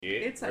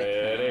It's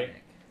ready. iconic.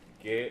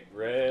 Get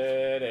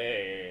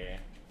ready.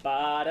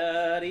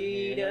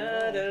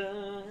 Ba-da-dee-da-da.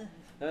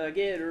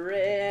 Get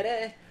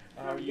ready.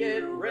 Are Get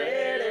you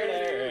ready.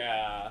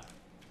 ready?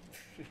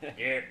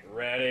 Get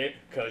ready,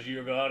 cause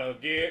you're gonna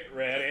get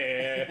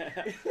ready.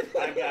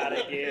 I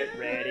gotta get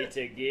ready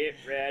to get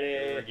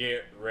ready.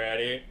 Get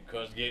ready,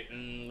 cause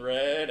getting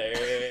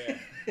ready.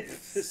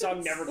 This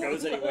song never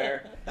goes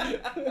anywhere.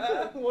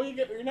 Well,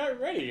 you're not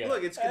ready yet.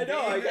 Look, it's I know,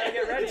 I gotta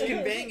get ready. It's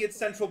conveying its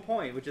central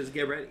point, which is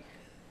get ready.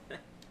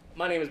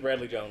 My name is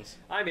Bradley Jones,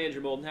 I'm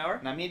Andrew Moldenhauer.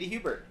 And I'm Andy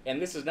Hubert.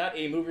 and this is not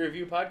a movie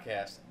review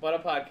podcast, but a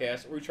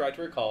podcast where we try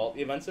to recall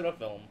the events in a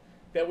film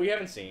that we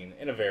haven't seen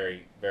in a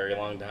very, very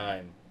long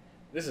time.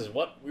 This is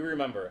what we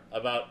remember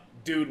about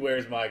Dude,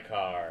 Where's My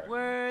Car?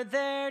 Were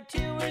there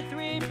 2 or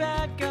 3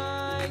 bad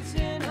guys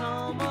in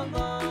Home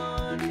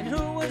Alone? And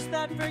who was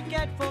that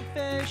forgetful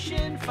fish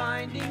in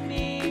Finding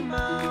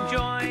Nemo?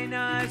 Join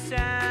us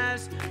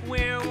as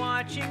we're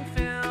watching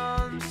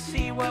films.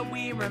 See what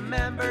we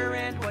remember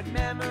and what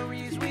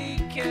memories we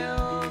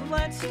killed.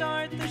 Let's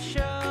start the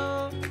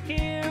show.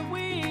 Here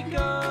we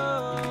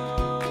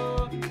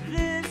go.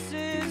 This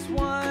is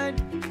what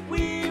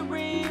we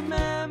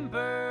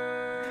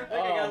remember.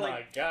 Oh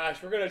my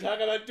gosh, we're gonna talk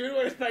about Dude,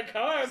 Where's My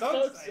Car? I'm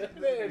so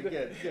excited.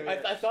 Good.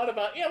 I thought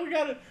about,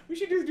 we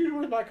should do Dude,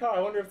 Where's My Car? I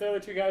wonder if the other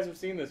two guys have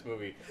seen this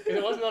movie. Because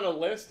it wasn't on a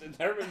list, it's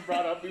never been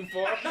brought up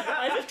before.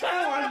 I just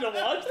kind of wanted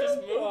to watch this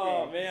movie.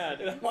 Oh man!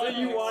 So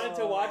you wanted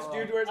to watch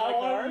Dude, Where's My I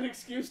wanted Car? an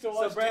excuse to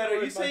watch So, Brad, Dude, are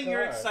you Where's My saying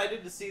you're Car.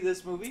 excited to see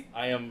this movie?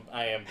 I am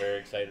very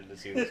excited to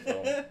see this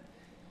film.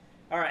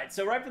 All right,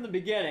 so right from the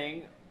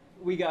beginning,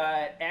 we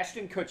got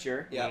Ashton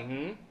Kutcher, Yeah.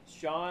 Mm-hmm.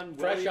 Sean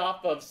Fresh William-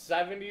 off of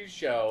 70s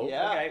show.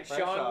 Yeah. okay, fresh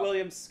Sean off.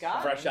 William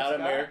Scott, Fresh out of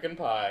Scott. American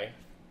Pie.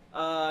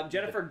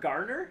 Jennifer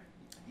Garner.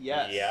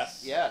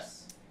 Yes.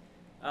 Yes.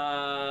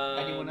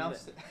 Anyone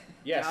else?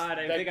 Yes. God,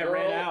 I that think I girl,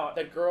 ran out.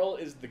 That girl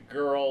is the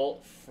girl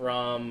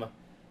from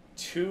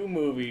 2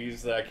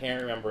 movies that I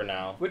can't remember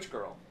now. Which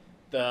girl?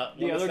 The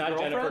The it's other not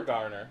Jennifer girlfriend?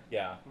 Garner.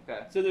 Yeah. Okay.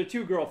 So there are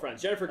 2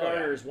 girlfriends. Jennifer Oh,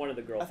 Garner yeah. is one of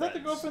the I girlfriends. thought the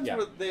girlfriends Yeah.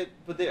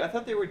 were I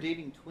thought they were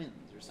dating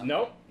twins or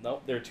something.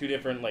 Nope. They're 2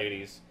 different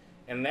ladies.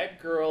 And that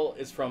girl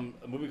is from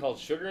a movie called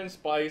Sugar and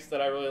Spice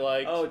that I really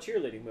liked. Oh,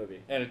 cheerleading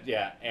movie.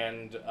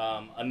 And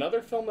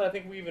another film that I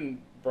think we even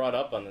brought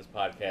up on this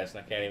podcast, and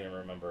I can't even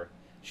remember.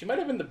 She might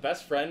have been the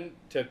best friend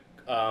to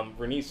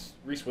Reese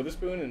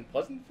Witherspoon in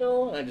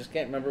Pleasantville, and I just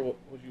can't remember who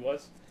she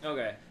was.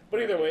 Okay.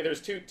 But either way,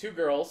 there's two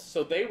girls,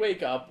 so they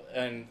wake up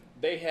and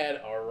they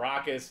had a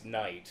raucous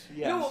night.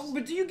 Yes. No,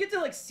 but do you get to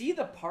like see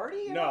the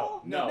party at No,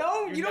 all? no.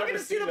 No, You you don't get never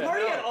to see the see that.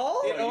 party No. at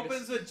all. It you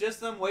opens with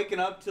just them waking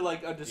up to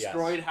like a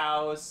destroyed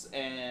house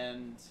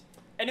and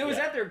And it was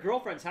Yeah. at their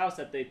girlfriend's house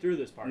that they threw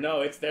this party.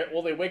 No, it's their.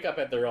 Well, they wake up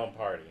at their own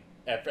party,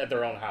 at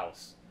their own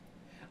house.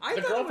 I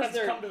The thought it was girlfriends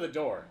their... come to the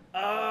door.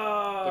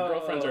 Oh. The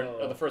girlfriends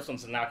are the first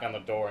ones to knock on the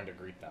door and to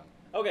greet them.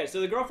 Okay,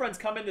 so the girlfriends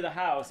come into the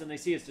house and they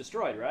see it's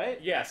destroyed, right?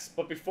 Yes,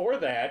 but before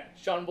that,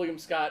 Sean William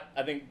Scott,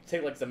 I think,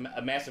 take like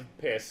a massive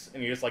piss,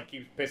 and he just like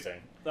keeps pissing.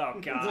 Oh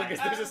It's god. like,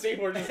 there's a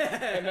scene where just,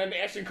 and then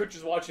Ashton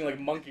Kutcher's watching like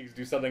monkeys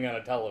do something on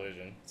a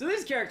television. So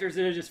these characters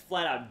are just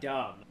flat out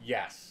dumb.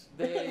 Yes.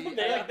 they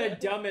They're like the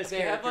dumbest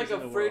they have like characters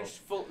in a the fridge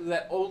world. full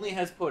that only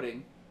has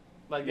pudding.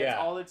 Like that's Yeah.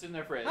 all that's in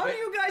their fridge. How do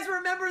you guys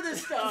remember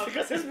this stuff?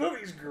 Because this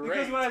movie's great.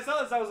 Because when I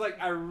saw this, I was like,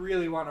 I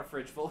really want a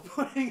fridge full of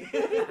pudding.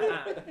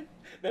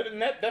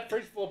 that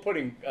fridge full of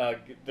pudding,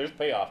 there's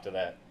payoff to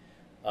that.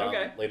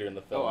 Okay. Later in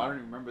the film. Oh, I don't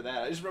even remember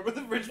that. I just remember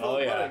the fridge full Oh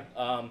of yeah.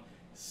 pudding.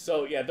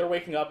 So yeah, they're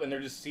waking up and they're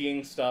just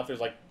seeing stuff. There's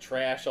like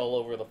trash all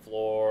over the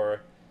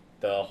floor.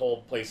 The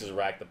whole place is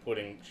wrecked. The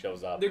pudding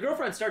shows up. Their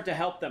girlfriends start to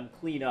help them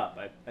clean up,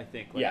 I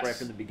think, like Yes. right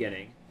from the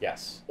beginning.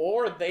 Yes.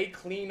 Or they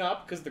clean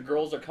up because the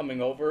girls are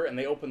coming over and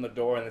they open the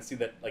door and they see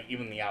that like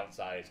even the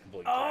outside is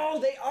completely Oh,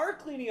 trashed. they are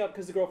cleaning up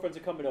because the girlfriends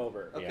are coming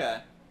over. Okay.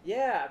 Yeah.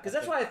 Yeah, because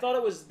that's why I thought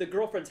it was the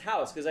girlfriend's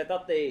house, because I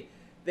thought they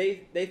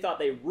thought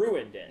they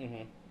ruined it,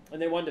 Mhm.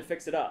 and they wanted to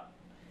fix it up.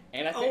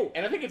 And I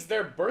think it's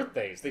their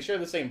birthdays. They share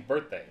the same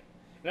birthday.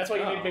 And that's why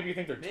Oh. maybe you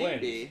think they're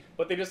Maybe. twins.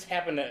 But they just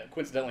happen to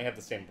coincidentally have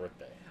the same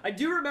birthday. I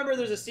do remember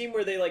there's a scene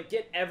where they like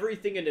get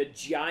everything into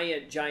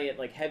giant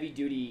like heavy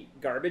duty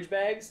garbage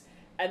bags,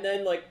 and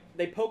then like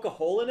they poke a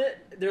hole in it.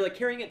 They're like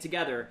carrying it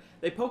together.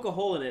 They poke a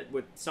hole in it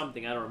with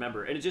something I don't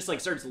remember, and it just like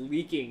starts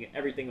leaking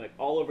everything like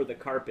all over the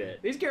carpet.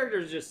 These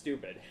characters are just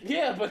stupid.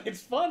 Yeah, but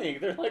it's funny.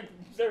 They're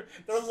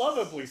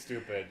lovably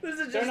stupid. This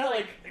is They're just not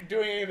like-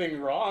 doing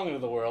anything wrong to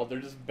the world. They're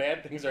just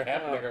bad things are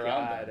happening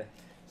around them.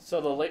 So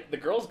the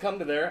girls come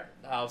to their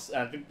house,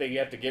 and I think they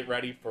have to get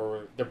ready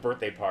for their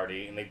birthday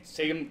party, and they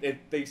say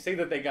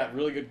that they got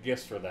really good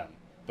gifts for them,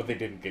 but they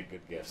didn't get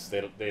good gifts.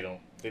 They just made that up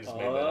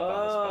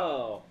on the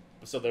spot.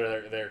 So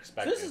they're So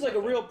expecting. this is like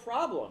a real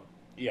problem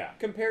yeah.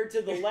 compared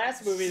to the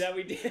last movie that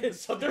we did.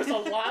 So there's a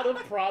lot of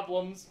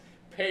problems,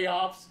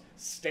 payoffs,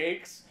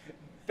 stakes,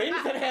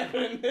 things that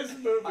happen in this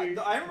movie.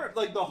 I remember,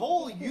 like, the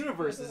whole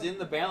universe is in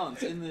the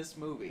balance in this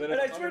movie. But And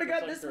I swear to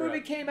God, 100% this correct.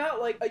 movie came out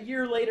like a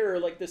year later, or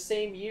like the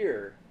same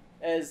year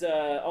as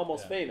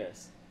Almost Yeah.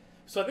 Famous.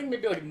 So I think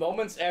maybe like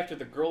moments after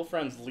the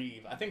girlfriends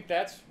leave, I think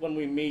that's when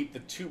we meet the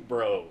two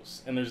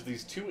bros, and there's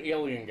these two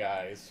alien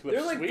guys who have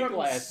They're sweet like from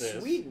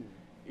glasses. Sweden.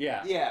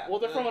 Yeah. Yeah, Well,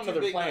 they're the from two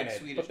another big, like, planet,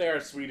 Swedish but they are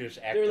Swedish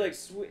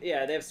actors. They're like,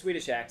 they have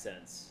Swedish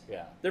accents.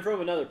 Yeah. They're from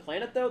another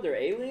planet, though? They're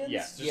aliens?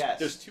 Yes. Yes.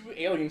 There's two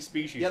alien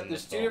species. Yep, in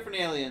there's this two film. different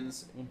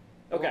aliens.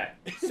 Okay.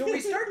 So we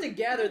start to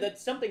gather that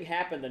something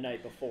happened the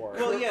night before.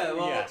 Well, yeah,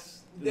 well, yes.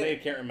 They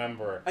can't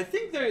remember. I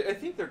think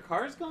their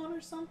car's gone or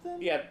something.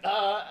 Yeah.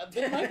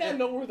 They might not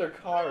know where their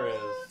car is.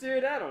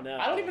 Dude, I don't know.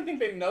 I don't even think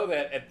they know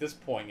that at this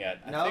point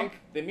yet. No? I think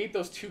they meet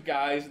those two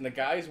guys, and the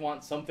guys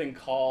want something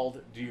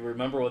called. Do you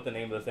remember what the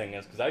name of the thing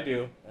is? Because I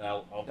do, and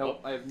I'll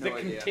Nope, I have no the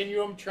idea.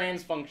 Continuum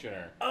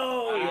Transfunctioner.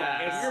 Oh,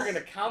 yeah. And you're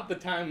gonna count the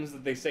times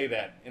that they say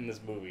that in this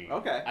movie.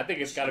 Okay. I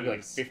think it's got to be like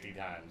Jeez. 50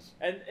 times.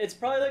 And it's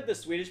probably like the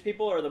Swedish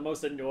people are the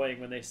most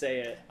annoying when they say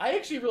it. I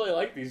actually really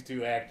like these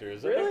two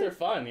actors. I Really? think they're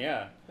fun.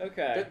 Yeah.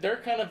 Okay. They're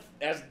kind of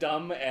as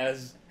dumb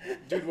as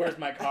Dude, Where's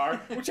My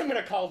Car? Which I'm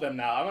gonna call them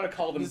now. I'm gonna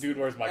call them Dude,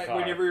 Where's My Car.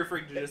 Whenever you're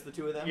referring to just the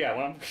two of them. Yeah,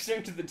 when I'm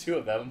referring to the two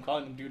of them, I'm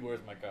calling them Dude, Where's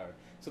My Car.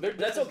 So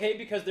That's okay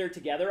because they're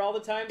together all the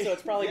time, so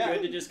it's probably Yeah.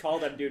 good to just call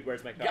them Dude,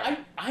 Where's My Car? Yeah,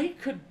 I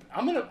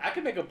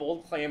could make a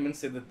bold claim and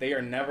say that they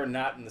are never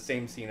not in the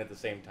same scene at the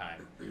same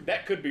time.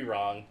 That could be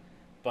wrong,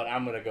 but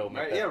I'm gonna go make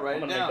Right, that. yeah, I'm write it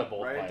gonna down. make a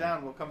bold Write claim. it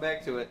down. We'll come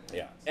back to it.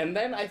 Yeah, and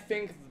then I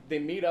think they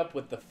meet up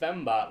with the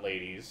Fembot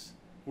ladies,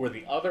 who are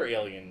the other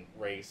alien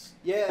race.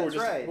 Yeah, who are that's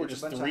just, right. Who are It's a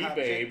just bunch of three hot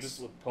babes chicks.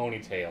 with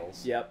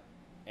ponytails. Yep.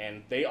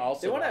 And they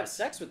also They want to have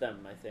sex with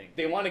them, I think.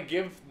 They want to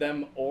give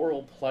them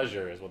oral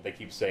pleasure, is what they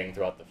keep saying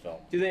throughout the film.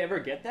 Do they ever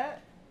get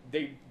that?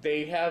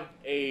 They have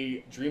a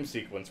dream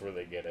sequence where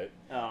they get it.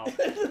 Oh.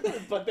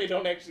 But they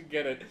don't actually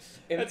get it.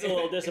 That's a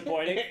little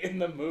disappointing. In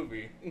the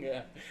movie,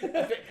 yeah.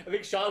 I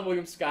think Sean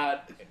William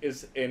Scott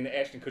is in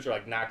Ashton Kutcher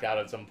like knocked out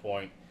at some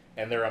point,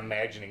 and they're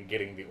imagining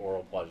getting the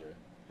oral pleasure,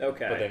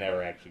 Okay. but they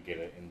never actually get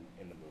it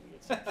in the movie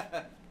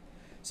itself.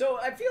 So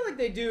I feel like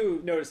they do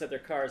notice that their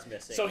car's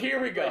missing. So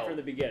here we go. Right from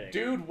the beginning.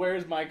 Dude,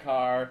 where's my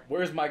car?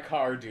 Where's my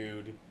car,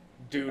 dude?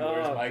 Dude,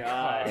 where's Oh, my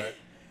God. car?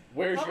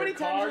 Where's How your many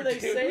car, times do they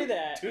dude? say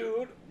that?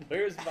 Dude,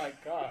 where's my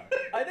car?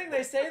 I think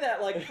they say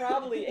that like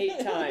probably 8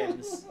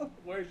 times.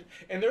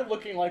 And they're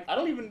looking like, I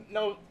don't even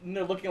know, and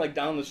they're looking like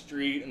down the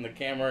street and the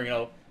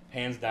camera,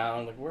 pans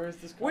down, like, where is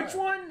this car? Which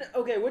one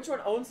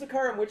owns the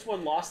car and which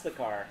one lost the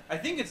car? I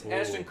think it's Ooh.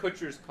 Ashton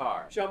Kutcher's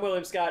car. Sean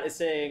William Scott is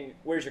saying,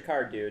 "Where's your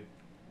car, dude?"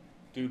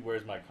 Dude,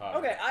 where's my car?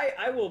 Okay,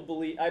 I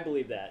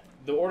believe that.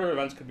 The order of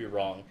events could be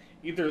wrong.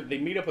 Either they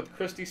meet up with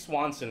Christy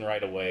Swanson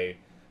right away,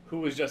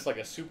 who is just like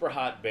a super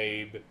hot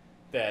babe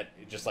that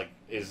just like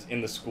is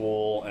in the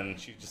school and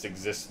she just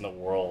exists in the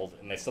world,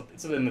 and it's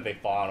something that they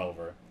fawn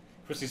over.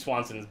 Christy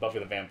Swanson is Buffy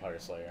the Vampire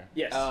Slayer.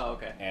 Yes. Oh,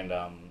 okay. And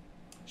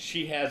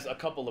she has a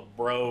couple of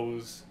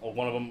bros.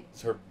 One of them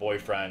is her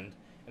boyfriend,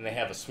 and they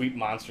have a sweet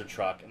monster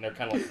truck, and they're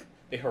kind of like,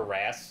 they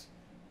harass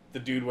the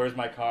Dude, Where's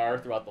My Car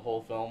throughout the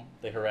whole film.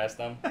 They harass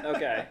them.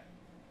 Okay.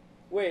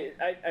 Wait,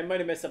 I might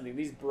have missed something.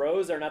 These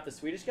bros are not the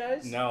Swedish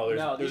guys? No,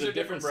 there's these a are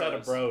different different set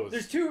of bros. bros.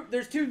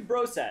 There's two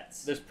bro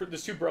sets. There's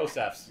two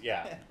brosefs,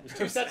 yeah. There's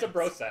two sets of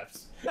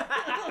brosefs.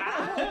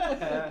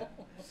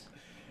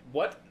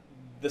 What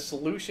the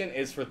solution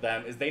is for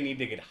them is they need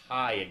to get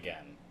high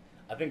again.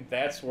 I think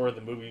that's where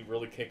the movie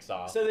really kicks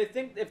off. So they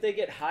think if they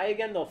get high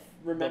again, they'll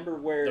remember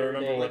where they'll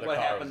remember where the What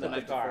car happened the was.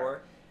 night car.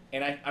 before?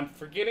 And I'm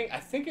forgetting, I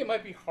think it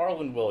might be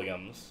Harlan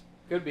Williams,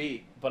 Could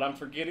be. but I'm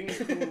forgetting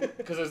who,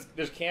 because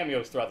there's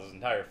cameos throughout this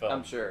entire film.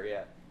 I'm sure,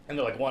 yeah. And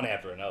they're like one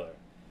after another.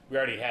 We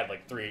already had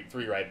like three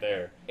right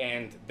there.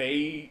 And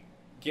they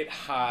get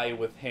high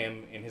with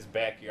him in his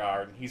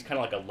backyard. He's kind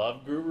of like a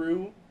love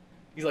guru.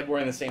 He's like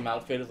wearing the same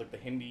outfit as like the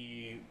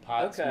Hindi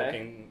pot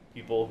smoking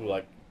people who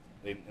like,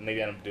 they end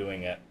up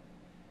doing it.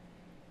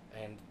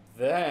 And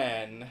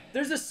then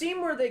There's a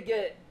scene where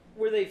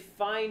they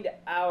find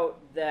out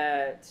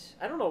that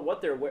I don't know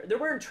what they're wearing. They're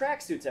wearing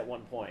tracksuits at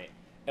one point.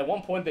 at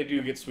one point they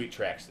do get sweet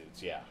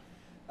tracksuits, yeah.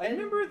 I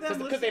remember them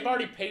Because they've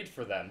already paid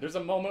for them. There's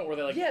a moment where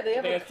they like Yeah, they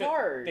have a had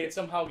card. They had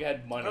somehow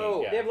had money.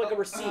 Oh, yeah. They have like a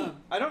receipt.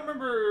 I don't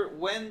remember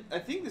when. I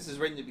think this is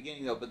right in the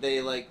beginning though. But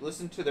they like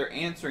listen to their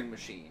answering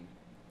machine,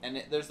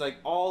 and there's like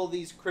all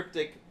these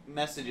cryptic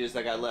messages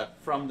that got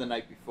left from the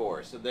night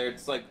before. So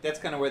there's like that's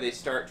kind of where they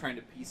start trying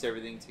to piece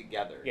everything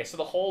together. Yeah, so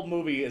the whole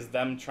movie is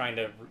them trying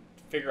to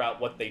figure out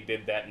what they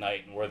did that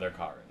night and where their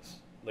car is.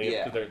 They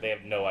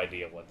have no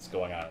idea what's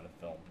going on in the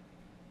film.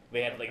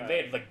 They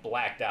had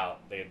blacked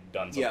out. They had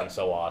done something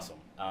so awesome.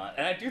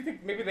 And I do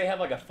think maybe they have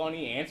like a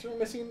funny answering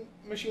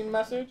machine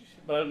message,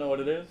 but I don't know what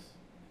it is.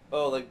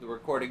 Oh, like the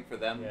recording for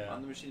them Yeah.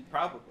 on the machine,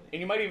 probably. And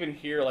you might even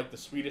hear like the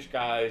Swedish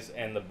guys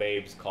and the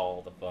babes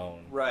call the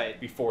phone Right.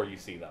 before you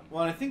see them.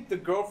 Well, and I think the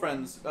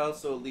girlfriends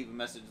also leave a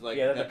message like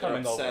Yeah, that they're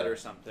coming upset over. or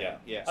something. Yeah.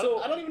 Yeah. I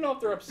don't even know if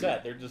they're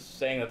upset. They're just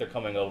saying that they're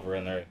coming over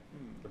and their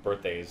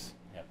birthday's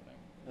happening.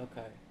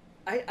 Okay.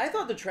 I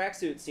thought the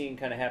tracksuit scene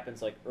kind of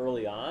happens like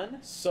early on.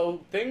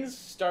 So things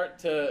start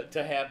to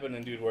happen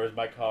in Dude, Where's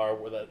My Car,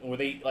 where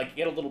they like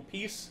get a little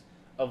piece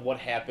of what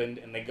happened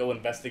and they go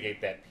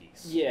investigate that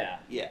piece. Yeah.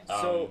 Yeah.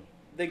 So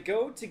they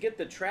go to get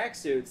the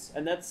tracksuits,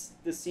 and that's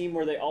the scene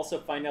where they also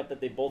find out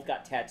that they both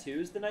got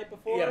tattoos the night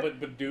before. Yeah,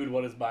 but dude,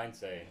 what does mine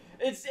say?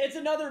 It's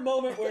another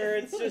moment where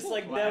it's just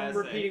like them Classic.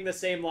 repeating the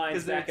same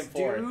lines back and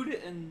forth. Dude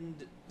and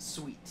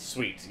sweet.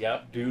 Sweet.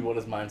 Yep. Dude, what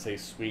does mine say?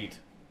 Sweet.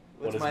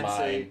 What does does mine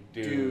say?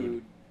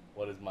 Dude.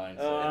 What does mine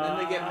say? And then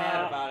they get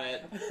mad about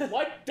it.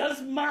 What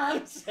does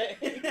mine say?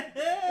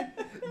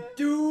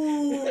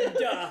 Dude.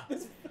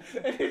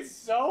 It's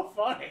so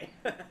funny.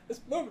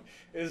 This movie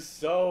is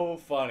so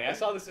funny. I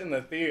saw this in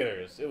the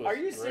theaters. It was Are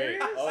you great.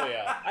 serious? Oh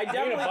yeah. I Me and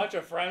definitely- a bunch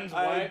of friends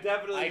I went.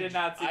 definitely did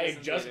not see I this had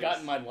in just theaters.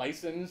 gotten my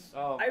license.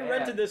 Oh, I man.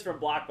 rented this from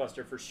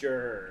Blockbuster for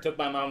sure. Took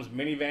my mom's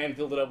minivan,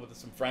 filled it up with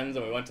some friends,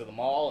 and we went to the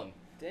mall and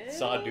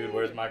saw Dude,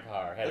 Where's My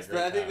Car? Had a great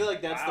I time. feel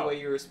like that's Wow. the way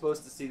you were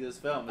supposed to see this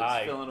film. It's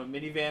Aye. filling a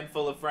minivan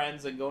full of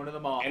friends and going to the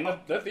mall. And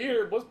the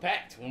theater was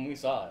packed when we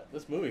saw it.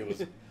 This movie was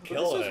But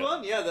killing this was it.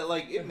 fun, yeah. That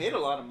like it made a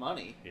lot of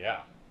money. Yeah.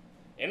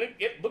 And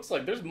it looks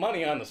like there's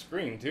money on the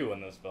screen, too,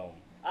 in this film.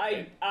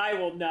 I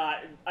will not.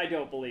 I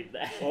don't believe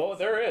that. Oh,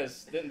 there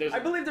is. There's I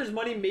believe there's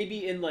money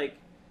maybe in like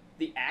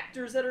the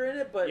actors that are in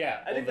it, but Yeah,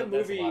 I think well, the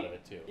that's movie. a lot of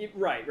it, too.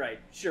 Right,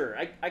 sure.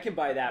 I can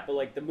buy that, but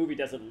like the movie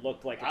doesn't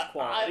look like it's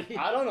quality.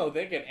 I don't know.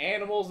 They get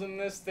animals in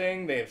this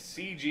thing. They have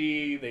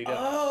CG. They have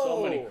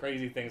so many Oh.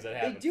 crazy things that They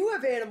happen. do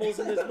have animals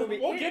in this movie.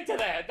 We'll get to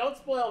that. Don't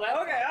spoil that.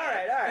 Okay, all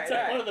right. It's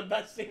like one of the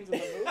best scenes in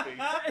the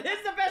movie.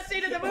 It's the best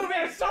scene in the movie.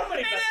 There's so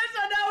many It best- is.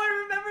 And now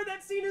I remember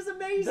that scene is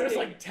amazing. There's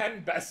like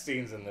 10 best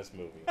scenes in this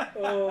movie.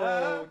 Oh,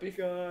 God.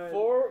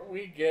 Before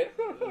we get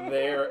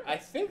there, I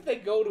think they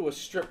go to a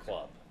strip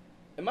club.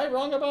 Am I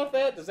wrong about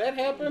that? Does that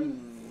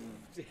happen?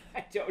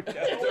 I don't know.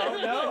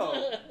 don't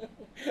know.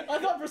 I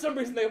thought for some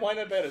reason they wind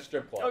up at a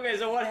strip club. Okay,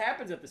 so what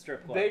happens at the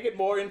strip club? They get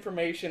more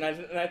information,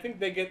 and I think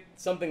they get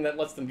something that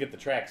lets them get the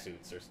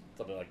tracksuits or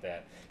something like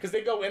that. Because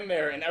they go in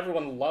there and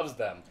everyone loves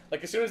them.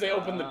 Like, as soon as they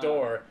open the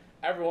door,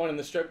 everyone in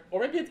the strip...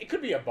 Or maybe it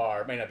could be a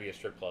bar. It may not be a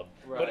strip club.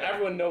 Right. But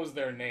everyone knows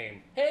their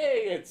name.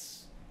 Hey,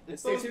 it's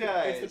those the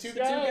guys. It's the two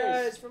The two guys.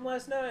 guys from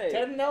last night.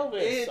 Ted and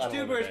Elvis. It's I don't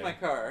Dude, know Where's their My name.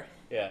 Car?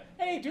 Yeah.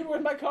 Hey, Dude,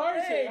 Where's My car?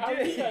 Hey, How are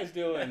dude. you guys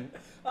doing?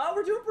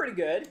 We're doing pretty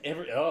good.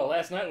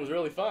 Last night was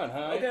really fun,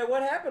 huh? Okay,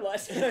 what happened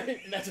last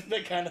night? And that's what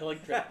they kind of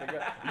like tricked the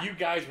girl. You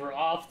guys were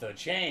off the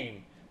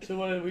chain. So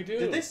what did we do?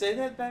 Did they say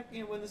that back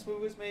when this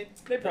movie was made?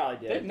 They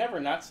probably They've did. never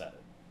not said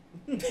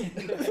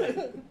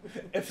it.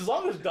 As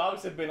long as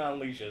dogs have been on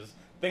leashes,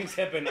 things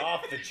have been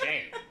off the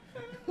chain.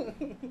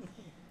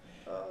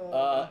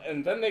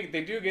 And then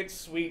they do get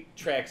sweet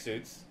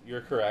tracksuits.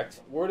 You're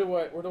correct. Where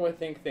do I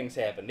think things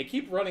happen? They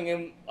keep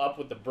running up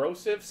with the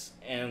Brosifs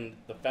and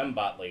the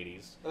Fembot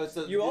ladies. Oh,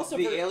 so You also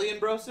the for- alien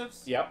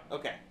brosifs? Yep.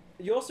 Okay.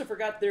 You also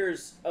forgot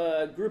there's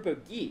a group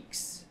of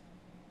geeks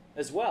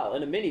as well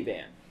in a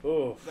minivan.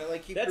 Oof. But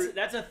like he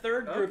That's a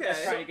third group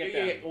that's Okay. trying to get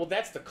them. Well,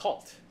 that's the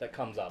cult that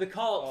comes up. The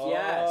cult,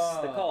 yes,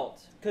 the Oh.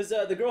 cult. Because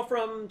the girl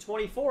from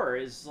 24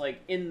 is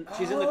like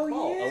she's in the Oh,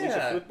 cult. yeah.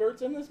 Alicia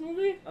Flipbert's in this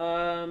movie?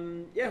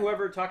 Yeah,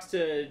 whoever talks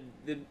to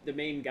the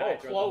main guy.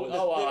 Oh, Chloe. The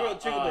girl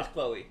chicken place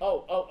Chloe.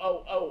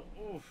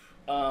 Oof.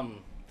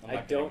 I'm I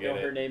not gonna don't get know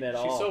it. her name at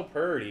She's all. so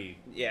purdy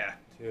Yeah.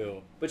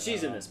 too. But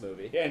she's in this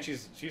movie. Yeah, and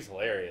she's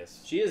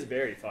hilarious. She is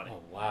very funny. Oh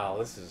wow,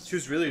 this is. She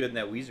was really good in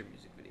that Weezer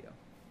music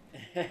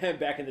video.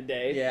 Back in the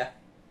day. Yeah.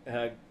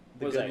 What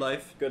The was Good that?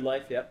 Life. Good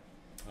Life. Yep.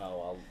 Oh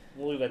well,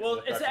 we'll leave that. to Well,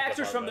 the it's the practical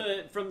actors from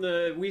department.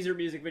 the Weezer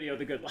music video,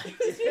 The Good Life.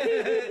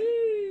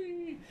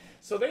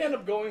 So they end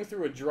up going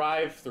through a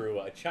drive-through,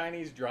 a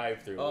Chinese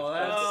drive-through. Oh, which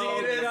that's- goes-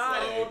 see, it is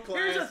God. so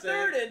Here's a classic.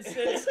 third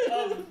instance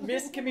of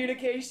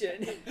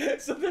miscommunication.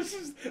 So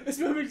this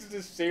movie's just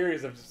a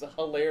series of just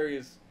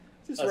hilarious.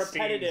 Just scenes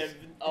repetitive.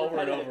 over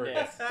and over.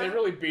 repetitiveness. They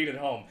really beat it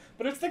home,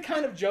 but it's the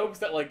kind of jokes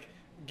that like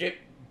get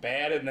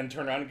bad and then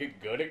turn around and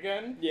get good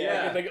again.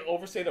 Yeah. Like, they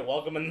overstay their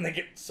welcome and then they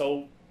get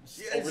so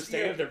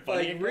overstated they're funny.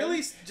 Like again.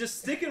 really, just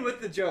sticking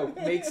with the joke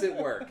makes it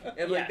work,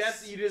 and like Yes.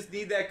 that's you just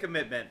need that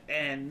commitment.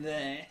 And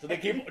then So they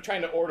keep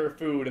trying to order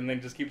food and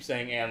then just keep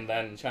saying and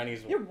then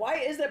Chinese. Yeah, why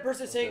is that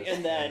person saying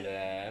and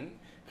then?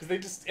 Because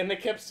they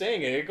kept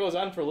saying it. It goes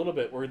on for a little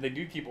bit where they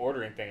do keep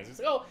ordering things. It's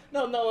like, oh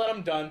no,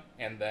 I'm done.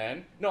 And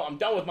then no, I'm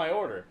done with my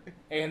order.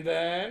 And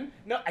then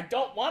no, I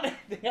don't want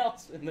anything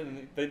else. And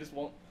then they just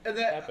won't and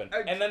that happen.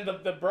 And then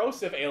the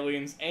Brosif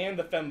aliens and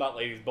the Fembot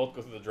ladies both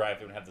go through the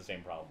drive-thru and have the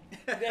same problem.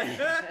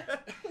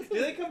 do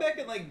they come back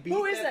and like beat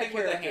Who is that that thing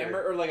with a character?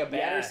 hammer or like a bat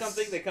Yes. or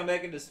something? They come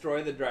back and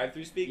destroy the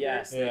drive-through speakers.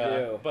 Yes. They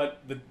do.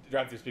 But the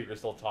drive-thru speaker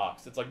still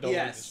talks. It's like don't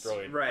Yes, be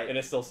destroyed. right. And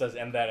it still says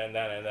and then and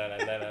then and then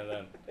and then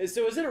and then.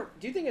 So is it?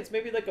 Do you think it's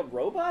maybe like a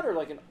robot or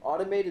like an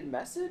automated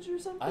message or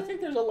something? I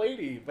think there's a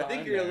lady. I think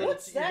behind you're a there. little.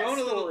 What's You're that going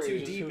a little story? too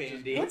Who's deep, just-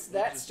 Andy. What's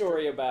that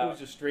story Who's about?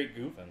 just straight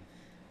goofing.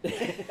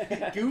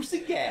 Goose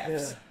and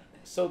gaps?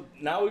 So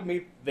now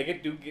they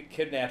get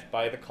kidnapped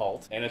by the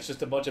cult, and it's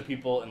just a bunch of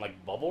people in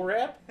like bubble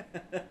wrap.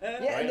 Yeah,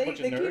 Right, and a bunch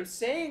of they keep nerds.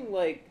 saying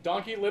like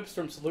Donkey Lips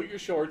from Salute Your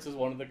Shorts is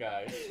one of the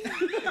guys.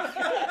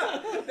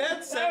 That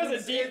That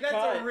was a deep That's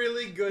cut. a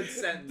really good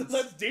sentence.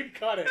 Let's deep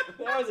cut it.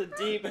 That was a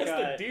deep That's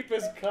cut. the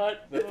deepest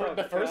cut. Oh,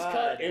 The first God.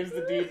 cut is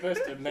the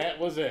deepest, and that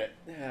was it.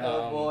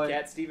 Oh, boy.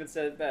 Cat Stevens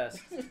said it best.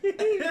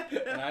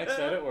 And I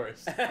said it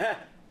worse.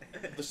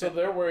 So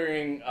they're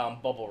wearing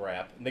bubble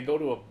wrap, and they go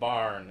to a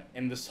barn,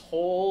 and this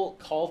whole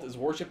cult is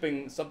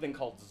worshiping something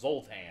called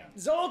Zoltan.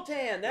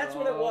 Zoltan, that's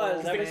what it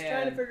was. I was man.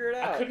 trying to figure it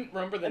out. I couldn't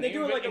remember the And they name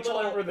do of like it a until I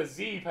little- remember the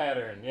Z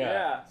pattern. Yeah.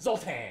 Yeah.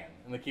 Zoltan.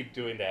 And they keep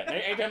doing that. And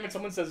anytime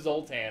someone says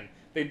Zoltan,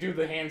 they do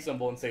the hand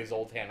symbol and say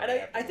Zoltan. And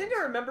I think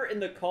I remember in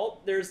the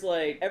cult, there's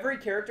like every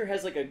character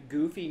has like a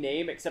goofy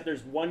name, except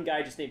there's one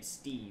guy just named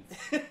Steve.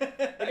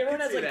 Like everyone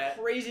has like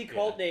crazy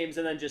cult names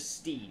and then just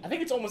Steve. I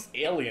think it's almost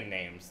alien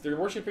names. They're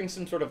worshiping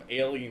some sort of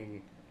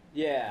alien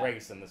Yeah.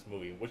 race in this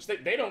movie, which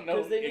they don't know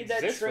Because they need that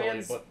exists really,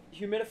 trans but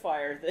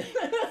humidifier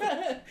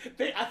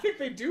thing. I think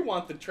they do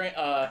want the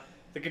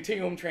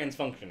continuum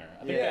transfunctioner.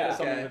 I think Yeah. that is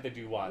something Okay. that they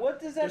do want. What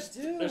does that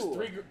do? There's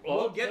three.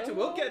 We'll get to it.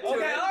 Okay, all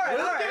right,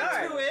 all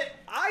right. to it.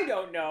 I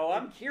don't know.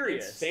 I'm It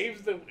curious.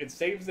 saves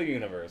the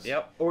universe.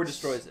 Or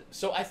destroys it.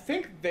 So I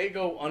think they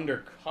go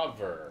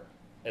undercover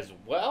as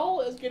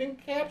well as getting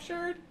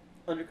captured.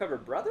 Undercover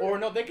brother? Or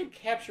no, they get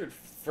captured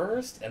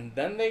first and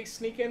then they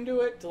sneak into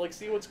it to like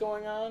see what's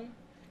going on.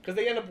 Because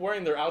they end up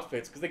wearing their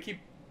outfits because they keep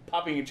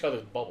popping each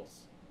other's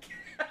bubbles.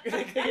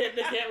 they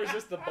can't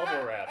resist the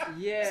bubble wrap. So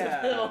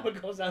Yeah. then all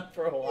it goes on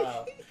for a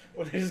while.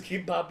 When they just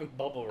keep popping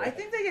bubble wrap. I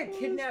think they get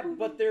kidnapped,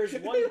 but there's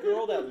one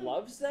girl that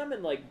loves them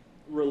and like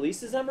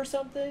releases them or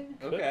something.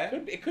 Okay.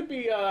 It could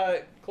be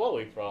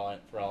Chloe for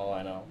all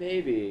I know.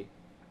 Maybe.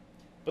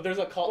 But there's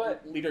a cult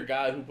But- leader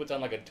guy who puts on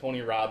like a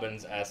Tony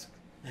Robbins-esque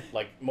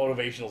like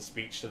motivational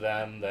speech to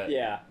them that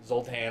Yeah.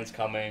 Zoltan's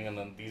coming and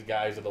then these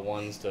guys are the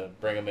ones to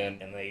bring him in,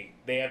 and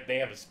they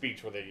have a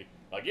speech where they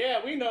like,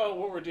 yeah, we know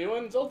what we're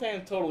doing,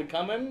 Zoltan's totally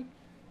coming,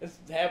 it's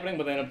happening,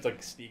 but they end up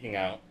like sneaking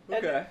out.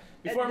 Okay.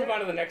 Before I And move on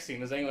to the next scene,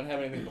 does anyone have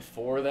anything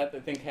before that they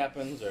think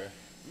happens, or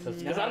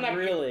because Not I'm not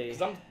really.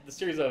 because the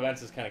series of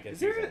events is kind of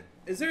confusing.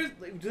 Is there?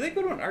 Do they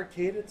go to an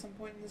arcade at some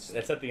point in this?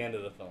 That's at the end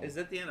of the film. Is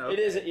that the end? It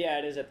is. Yeah,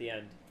 it is at the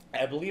end.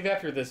 I believe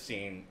after this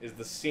scene is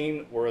the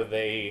scene where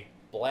they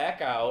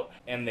black out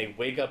and they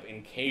wake up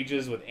in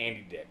cages with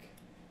Andy Dick.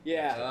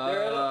 Yeah,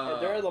 Oh.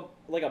 they're at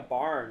like a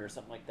barn or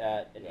something like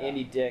that, and Yeah.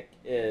 Andy Dick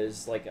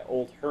is like an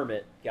old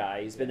hermit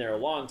guy. He's been there a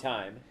long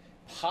time.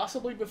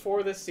 Possibly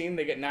before this scene,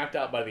 they get knocked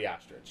out by the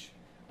ostrich.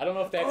 I don't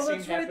know if that scene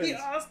that's right, happens. the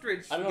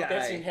ostrich I don't know if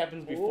that scene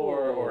happens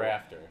before Ooh. or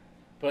after.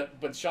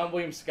 But Sean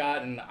William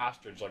Scott and the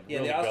ostrich like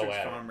really the go ostrich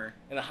at farmer.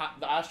 it. And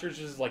the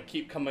ostriches like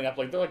keep coming up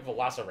like they're like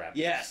velociraptors.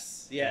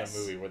 Yes. Yes. In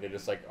the movie where they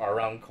just like are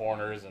around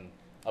corners and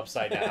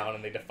upside down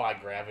and they defy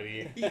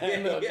gravity. Yeah,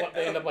 And they yeah.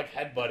 end up like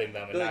headbutting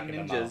them and They're like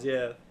knocking them out. ninjas.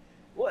 Yeah.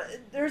 Well,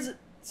 there's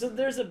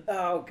a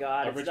oh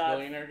god, A it's rich not.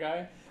 billionaire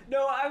guy.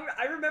 No,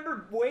 I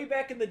remember way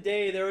back in the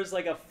day there was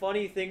like a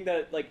funny thing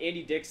that like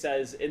Andy Dick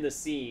says in the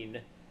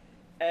scene,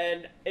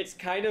 and it's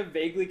kind of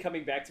vaguely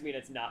coming back to me, and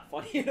it's not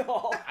funny at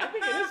all. I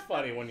think it is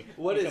funny when you,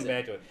 What you is come it?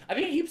 back to it. I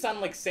think he keeps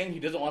on like saying he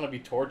doesn't want to be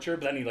tortured,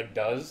 but then he like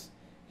does.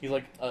 He's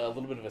like a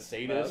little bit of a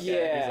sadist.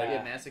 Yeah.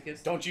 He's like,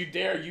 masochist. don't you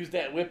dare use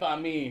that whip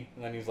on me.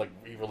 And then he's like,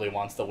 he really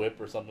wants the whip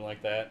or something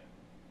like that.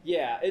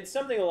 Yeah, it's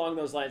something along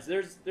those lines.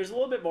 There's a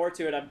little bit more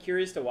to it. I'm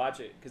curious to watch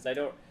it because I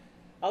don't.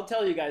 I'll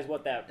tell you guys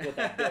what that bit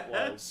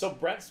was. So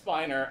Brent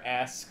Spiner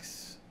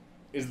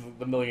is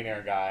the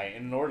millionaire guy,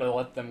 and in order to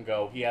let them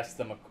go, he asks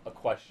them a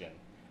question.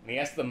 And he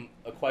asks them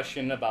a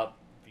question about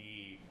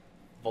the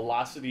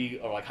velocity,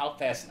 or like how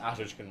fast an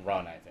ostrich can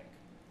run, I think.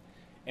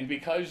 And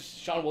because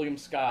Sean William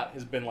Scott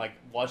has been like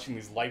watching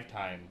these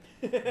Lifetime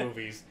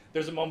movies,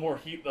 there's a moment where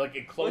he like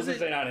it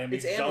closes in on him,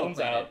 It's he Animal zones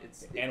Planet. out.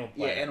 It's Animal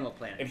Yeah, Planet. Animal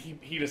Planet. And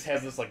he just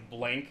has this like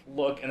blank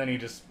look, and then he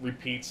just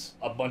repeats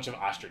a bunch of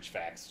ostrich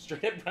facts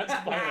straight at Brent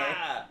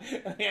Spiner.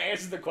 And he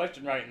answers the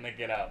question right, and they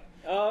get out.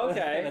 Oh, And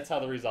okay. that's how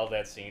they resolve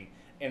that scene.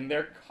 And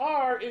their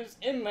car is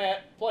in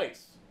that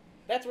place.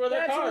 That's where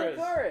their That's car where is.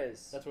 the car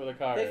is. That's where their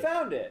car They is.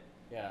 found it,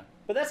 Yeah.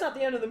 but that's not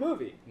the end of the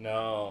movie.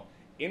 No.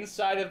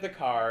 Inside of the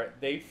car,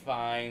 they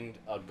find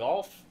a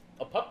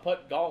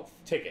putt-putt golf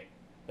ticket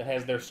that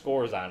has their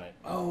scores on it.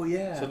 Oh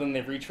yeah. So then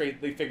they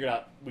figured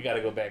out we got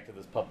to go back to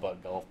this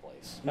putt-putt golf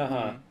place.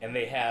 Uh-huh. And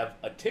they have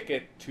a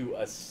ticket to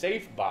a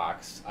safe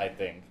box, I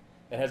think,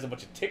 that has a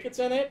bunch of tickets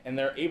in it, and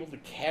they're able to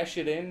cash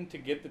it in to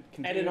get the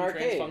continuum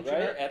arcade,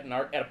 transfunctioner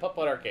right? at a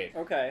putt-putt arcade.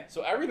 Okay.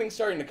 So everything's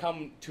starting to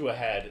come to a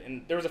head,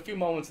 and there was a few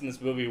moments in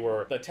this movie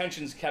where the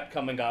tensions kept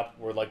coming up,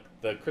 where like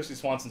the Christy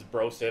Swanson's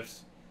brosifs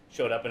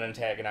showed up and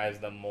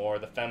antagonized them more.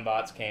 The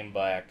fembots came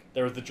back.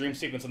 There was the dream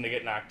sequence when they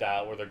get knocked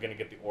out, where they're going to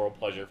get the oral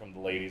pleasure from the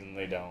ladies, and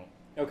they don't.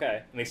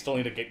 Okay. And they still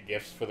need to get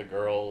gifts for the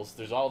girls.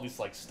 There's all these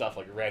like stuff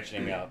like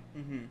ratcheting up.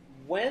 Mm-hmm.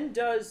 When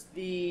does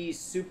the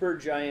super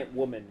giant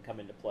woman come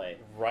into play?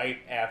 Right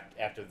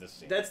after this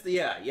scene. That's the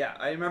yeah.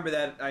 I remember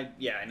that. I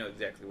know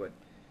exactly what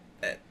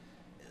that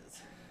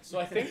is. So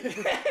I think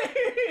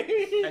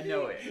I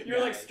know it. You're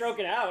like Nice.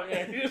 stroking out.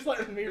 Yeah, you just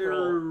let me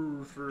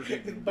roll. Girls.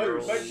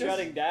 But just-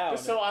 Shutting down.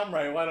 Just so I'm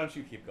right, why don't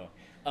you keep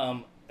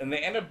going? And they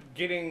end up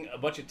getting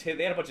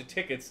they had a bunch of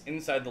tickets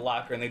inside the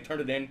locker, and they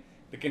turned it in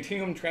the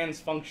Continuum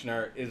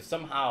Transfunctioner is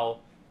somehow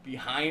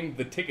behind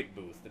the ticket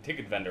booth. The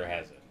ticket vendor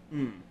has it,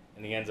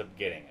 and he ends up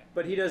getting it.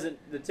 But he doesn't.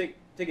 The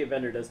ticket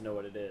vendor doesn't know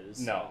what it is.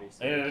 No,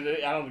 obviously.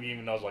 I don't think he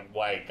even knows like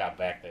why it got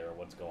back there or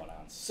what's going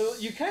on. So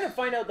you kind of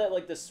find out that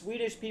like the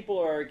Swedish people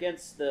are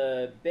against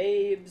the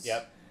babes.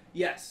 Yep.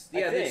 Yes. I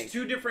Yeah, there's think.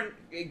 two different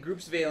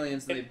groups of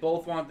aliens, and they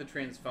both want the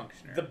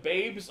Transfunctioner. The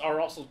babes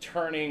are also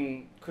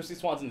turning Christy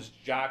Swanson's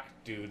jock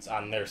dudes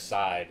on their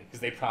side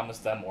because they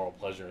promised them oral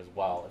pleasure as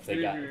well if they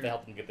if they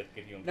help them get the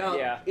Continuum. Now,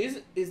 Yeah.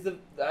 is the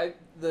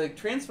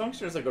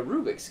Transfunctioner is like a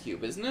Rubik's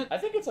Cube, isn't it? I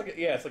think it's like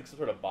it's like some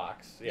sort of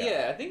box.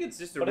 Yeah, I think it's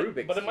just a But Rubik's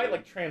it, but it might Cube.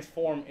 like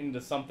transform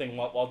into something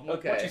once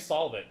Okay. you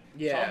solve it.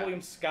 Yeah. Sean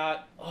William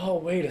Scott. Oh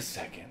wait a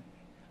second.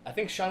 I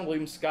think Sean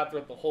William Scott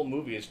throughout the whole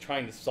movie is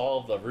trying to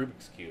solve the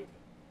Rubik's Cube.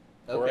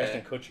 Or Okay.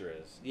 Ashton Kutcher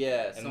is.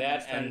 Yeah, And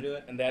that trying to do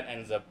it. and that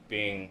ends up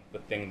being the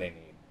thing they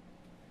need.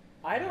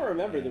 I don't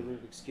remember the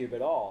Rubik's Cube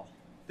at all.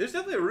 There's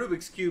definitely a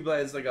Rubik's Cube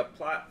as like a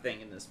plot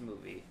thing in this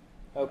movie.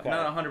 Okay.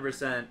 I'm not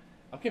 100%.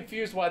 I'm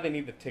confused why they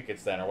need the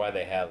tickets then, or why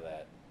they have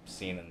that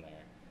scene in there.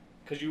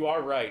 Because you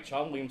are right,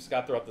 Sean William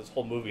Scott throughout this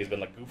whole movie has been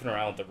like goofing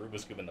around with the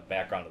Rubik's Cube in the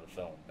background of the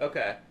film,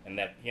 Okay. and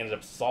that he ends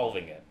up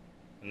solving it,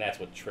 and that's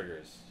what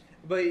triggers.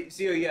 But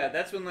see, yeah,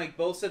 that's when like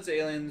both sets of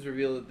aliens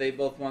reveal that they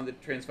both want the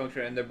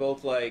Transfunctioner, and they're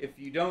both like, if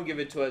you don't give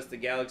it to us, the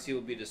galaxy will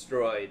be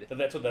destroyed. So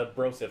that's what the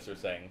brosifs are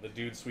saying, the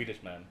dude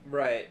Swedish men.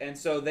 Right, and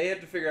so they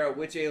have to figure out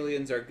which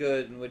aliens are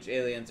good and which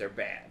aliens are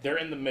bad. They're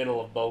in the middle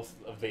of both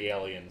of the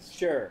aliens.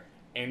 Sure.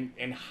 And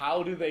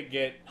how do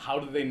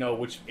they know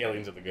which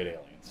aliens are the good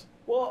aliens?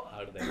 Well,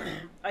 How do they know?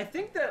 I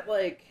think that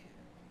like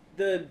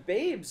the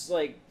babes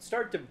like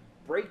start to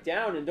break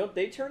down, and don't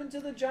they turn into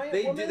the giant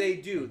They woman?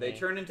 do. They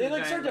turn into They the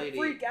like giant start lady. to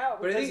freak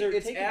out But I because think they're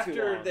it's taking too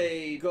after long.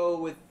 they go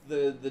with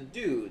the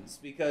dudes,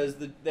 because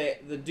the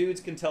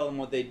dudes can tell them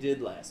what they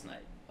did last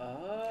night.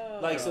 Oh.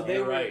 Like, so they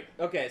You're were right.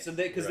 okay. So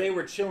because You're they right.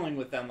 were chilling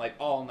with them like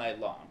all night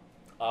long.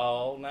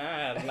 All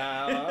night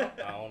long.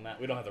 All night.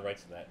 We don't have the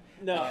rights to that.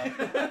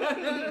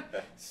 No.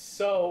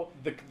 So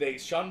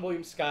Sean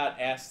William Scott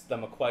asked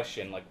them a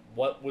question like,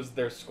 what was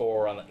their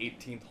score on the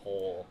 18th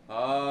hole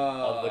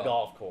of the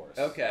golf course?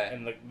 Okay.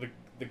 And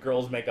the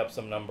girls make up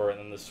some number, and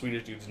then the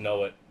Swedish dudes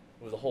know it.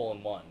 It was a hole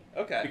in one.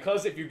 Okay.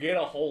 Because if you get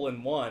a hole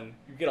in one,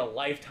 you get a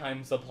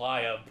lifetime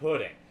supply of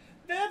pudding.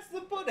 That's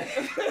the pudding.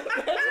 That's why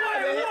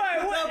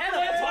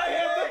I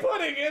have the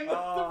pudding in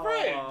the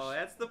fridge. Oh,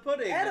 that's the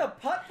pudding. At a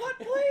putt-putt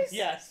place?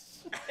 Yes.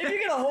 If you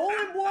get a hole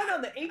in one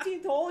on the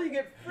 18th hole, you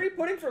get free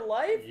pudding for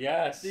life?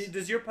 Yes.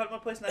 Does your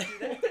putt-putt place not do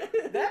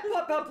that? That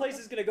putt-putt place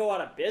is going to go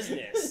out of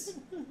business.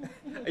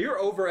 You're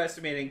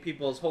overestimating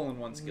people's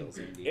hole-in-one skills,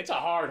 Andy. It's a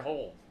hard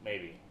hole,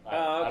 maybe. I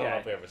Oh, don't know okay.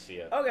 if we ever see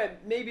it. Okay,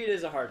 maybe it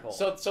is a hard hole.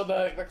 So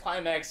the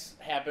climax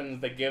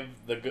happens. They give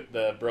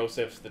the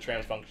brosifs the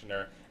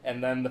transfunctioner,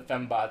 and then the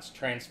fembots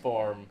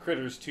transform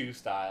Critters 2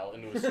 style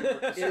into a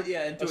super,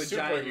 Yeah, into a giant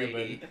superhuman.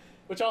 lady.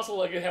 Which also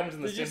like it happens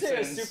in the Did you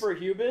Simpsons. say a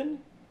superhuman?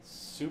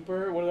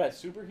 What is that?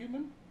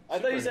 Superhuman? I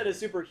thought you said a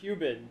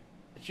superhuman.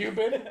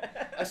 Human?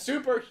 A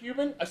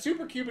superhuman? A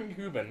superhuman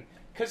human.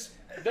 Because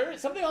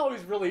something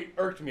always really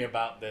irked me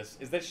about this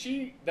is that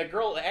that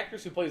girl, the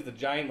actress who plays the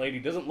giant lady,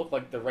 doesn't look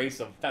like the race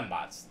of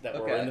fembots that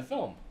were Okay. in the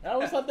film. I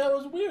always thought that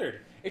was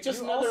weird. It's just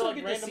You another also like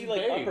get random to see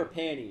like babe. upper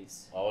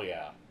panties. Oh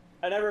yeah.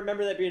 And I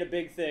remember that being a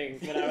big thing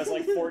when I was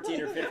like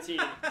 14 or 15.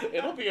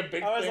 It'll be a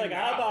big I was thing like,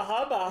 now.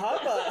 hubba,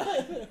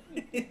 hubba,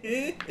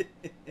 hubba.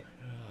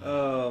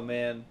 Oh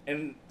man.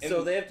 And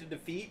So they have to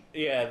defeat.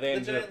 yeah, they the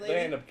end giant up lady? they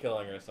end up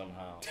killing her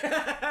somehow.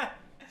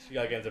 She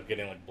like ends up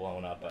getting like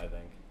blown up, I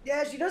think.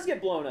 Yeah, she does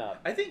get blown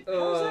up. I think.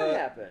 How does that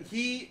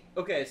happen?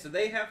 Okay, so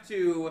they have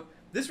to.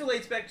 This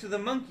relates back to the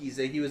monkeys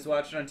that he was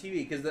watching on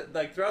TV, because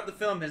like throughout the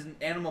film, his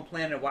Animal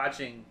Planet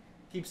watching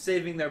keeps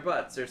saving their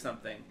butts or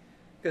something,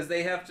 because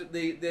they have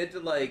to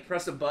like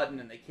press a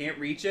button and they can't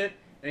reach it.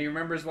 And he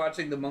remembers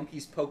watching the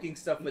monkeys poking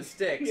stuff with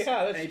sticks.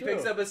 Yeah, that's And he true.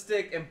 picks up a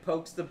stick and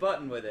pokes the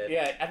button with it.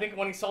 Yeah, I think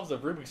when he solves the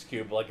Rubik's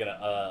Cube, like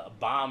a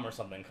bomb or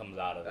something comes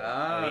out of it.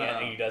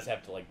 And he does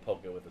have to like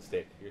poke it with a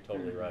stick. You're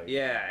totally right.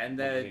 Yeah, and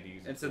What did he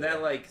use it so for?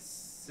 that like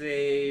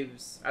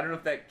saves. I don't know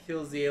if that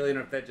kills the alien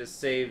or if that just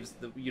saves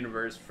the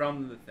universe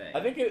from the thing. I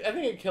think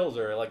it kills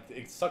her. Like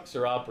it sucks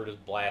her up or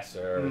just blasts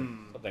her. Or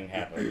Hmm. something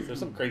happens. There's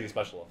some crazy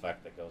special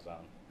effect that goes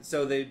on.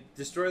 So they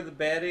destroy the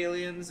bad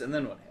aliens, and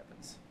then what happens?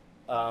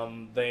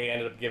 They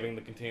ended up giving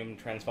the Continuum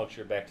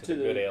Transfuncture back to the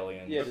good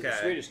aliens. Yeah, to the Okay.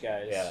 Swedish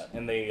guys. Yeah,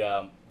 and they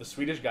the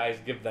Swedish guys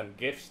give them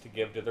gifts to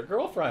give to their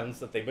girlfriends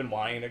that they've been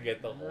wanting to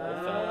get the whole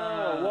film.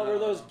 Oh, what were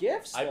those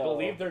gifts? I though?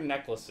 believe they're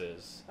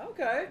necklaces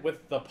Okay.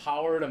 with the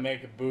power to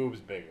make boobs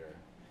bigger.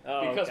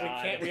 Oh, Because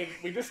God. we can't,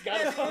 we just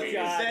gotta Oh, squeeze.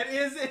 God. That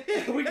is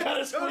it. We gotta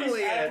That's squeeze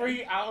totally it.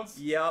 every ounce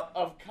Yep.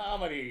 of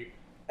comedy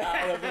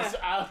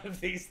out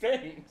of these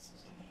things.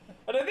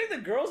 But I think the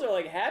girls are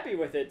like happy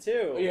with it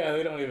too. Yeah,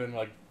 they don't even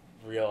like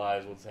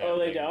realize what's happening. Oh,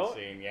 they in the don't?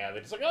 scene. Yeah,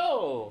 they're just like,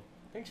 oh,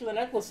 thanks for the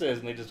necklaces,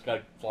 and they just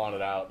like flaunt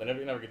it out. It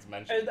never gets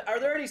mentioned. And are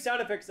there any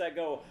sound effects that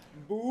go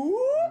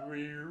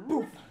boop,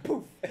 poof,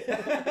 poof?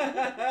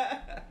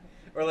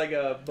 Or like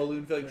a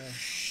balloon filling.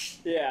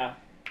 Yeah.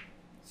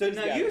 So He's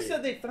now gotta you be.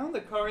 said they found the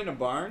car in a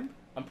barn?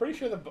 I'm pretty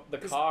sure the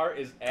car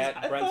is at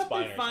I Brent thought they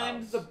Spiner's find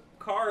house. the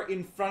car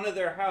in front of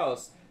their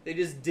house. They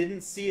just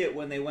didn't see it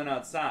when they went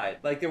outside.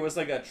 Like there was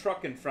like a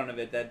truck in front of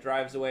it that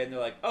drives away, and they're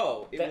like,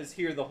 "Oh, it was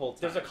here the whole time."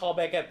 There's a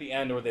callback at the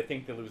end where they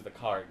think they lose the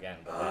car again.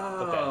 But that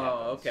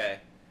happens. Okay.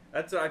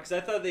 That's right. Because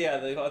I thought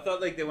I thought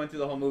like they went through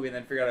the whole movie and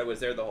then figured out it was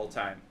there the whole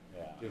time.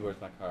 Yeah. Dude,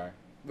 where's my car?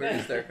 Where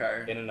is their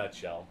car? In a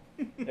nutshell.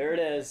 There it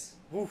is.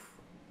 Oof.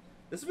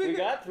 This We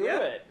got through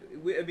it.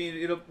 I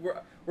mean,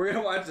 we're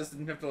gonna watch this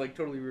and have to like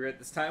totally rewrite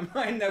this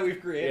timeline that we've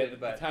Yeah, created. the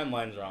but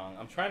timeline's wrong.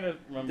 I'm trying to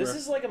remember. This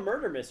is like a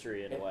murder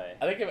mystery in a way.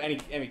 I think if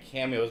any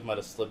cameos might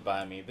have slipped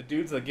by me. The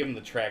dudes that give him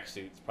the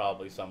tracksuits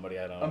probably somebody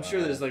I don't know. I'm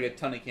sure there's like a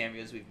ton of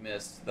cameos we've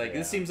missed. Like Yeah.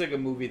 this seems like a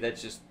movie that's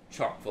just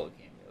chock full of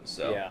cameos.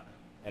 So Yeah.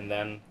 And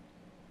then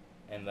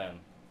and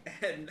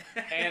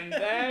and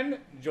then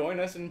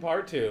join us in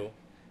part 2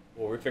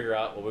 where we figure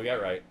out what we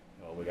got right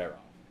and what we got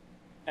wrong.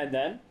 And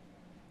then?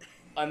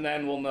 And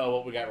then we'll know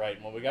what we got right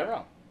and what we got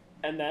wrong.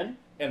 And then?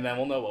 And then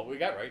we'll know what we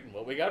got right and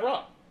what we got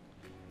wrong.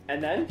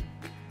 And then?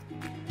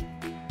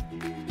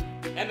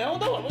 And then we'll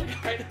know what we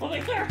got right and what we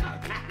got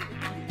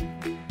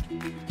wrong.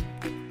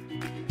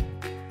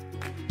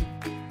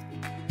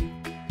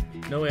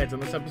 No ads on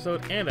this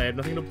episode, and I have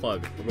nothing to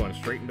plug. We're going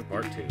straight into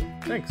part 2.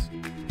 Thanks.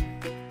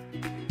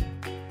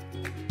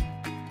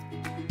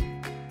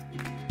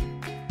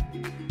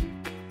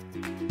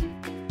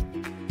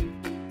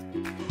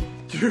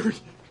 Dude,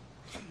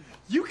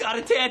 you got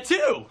a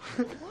tattoo!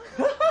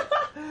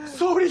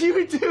 So do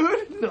you,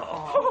 dude?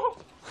 No.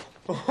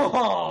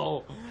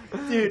 Oh.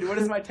 Dude, what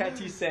does my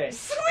tattoo say?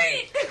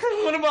 Sweet!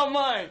 What about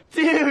mine?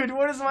 Dude,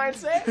 what does mine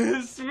say?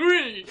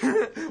 Sweet!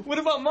 What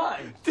about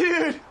mine?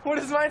 Dude, what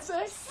does mine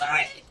say?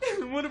 Sweet!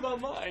 What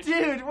about mine?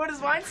 Dude, what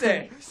does mine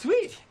say?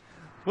 Sweet!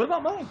 What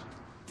about mine?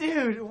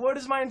 Dude, what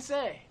does mine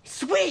say?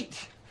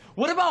 Sweet!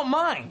 What about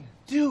mine?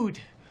 Dude,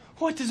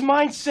 what does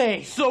mine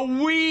say?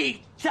 Sweet!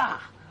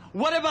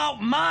 What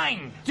about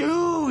mine?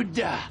 Dude!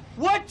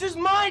 What does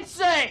mine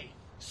say?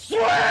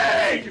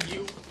 Sweet!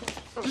 You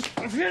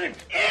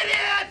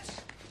idiot!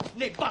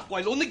 你白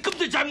鬼佬，你根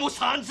本就係冇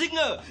眼睛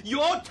啊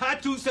Your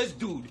tattoo says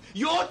dude.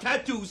 Your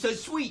tattoo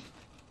says sweet.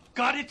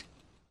 Got it?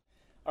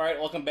 All right,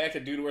 welcome back to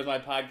Dude, Where's My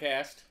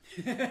Podcast?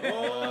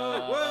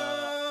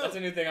 whoa! That's a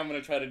new thing I'm going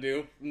to try to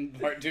do in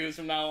part 2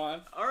 from now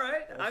on. All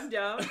right, I'm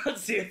down.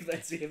 Let's see if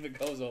it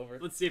goes over.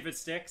 Let's see if it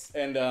sticks.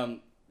 And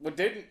what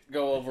didn't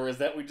go over is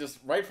that we just,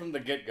 right from the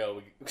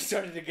get-go, we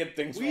started to get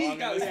things wrong in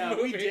this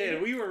movie. we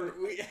did. We were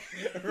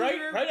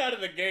right out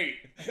of the gate.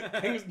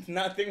 Things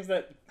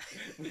that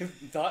we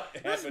thought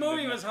happened. This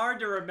movie was hard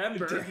to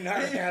remember. Did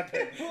not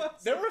happen.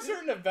 There were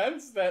certain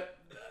events that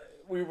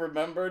we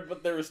remembered,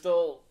 but they were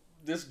still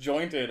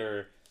disjointed,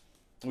 or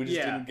we just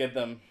didn't get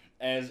them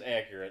as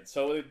accurate.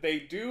 So they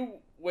do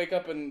wake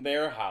up in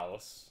their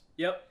house.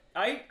 Yep.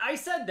 I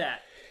said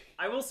that.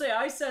 I will say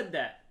I said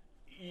that.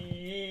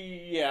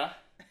 Yeah.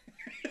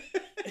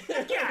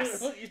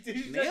 Yes!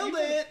 Nailed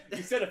it.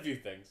 You said a few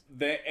things.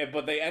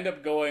 But they end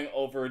up going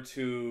over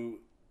to...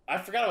 I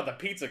forgot about the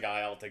pizza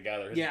guy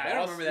altogether. His Yeah, I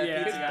don't boss- remember that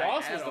Yeah. pizza His guy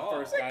boss at was the all.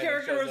 first That guy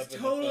character that shows was up in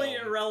totally the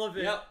film.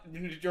 irrelevant. Yep. Do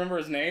you remember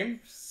his name?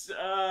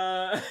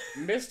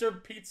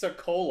 Mr. Pizza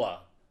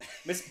Cola.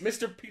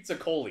 Mr. Pizza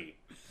Coli.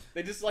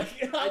 They just like...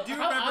 I do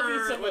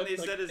remember when they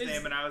said his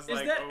name, and I was Is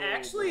like, that oh,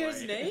 actually boy.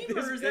 his name,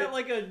 or is that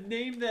like a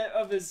name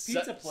of his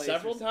pizza place?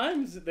 Several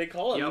times they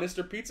call him Yep.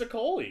 Mr. Pizza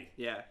Coli.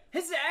 Yeah.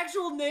 His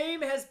actual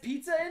name has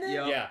pizza in it?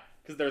 Yep. Yeah,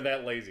 because they're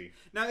that lazy.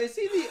 Now, is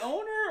he the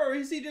owner or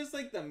is he just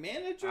like the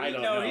manager? I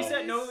don't No, know. he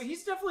said no.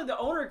 He's definitely the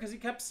owner because he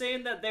kept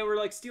saying that they were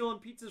like stealing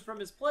pizzas from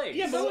his place.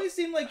 Yeah, but it always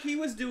seemed like he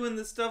was doing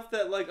the stuff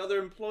that like other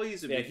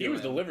employees would Yeah, be he doing.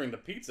 was delivering the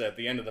pizza at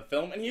the end of the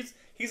film, and he's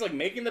like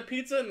making the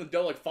pizza, and the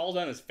dough like falls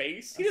on his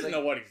face. He It's doesn't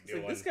like- know what he's It's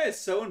doing. like, this guy's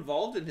so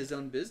involved in his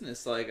own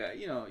business. Like,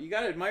 you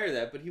gotta admire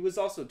that, but he was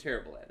also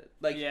terrible at it.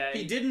 Like, Yeah, he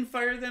he- didn't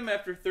fire them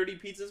after 30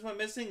 pizzas went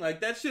missing. Like,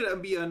 that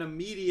should be an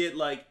immediate,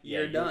 like,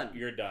 you're done.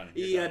 You're done.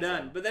 You're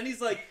done. But then he's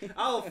like,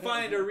 I'll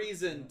find a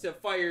reason to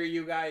fire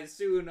you guys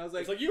soon. I was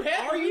like, It's like, you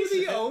had are you the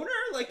reason. owner?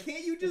 Like,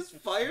 can't you just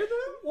fire them?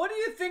 What do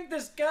you think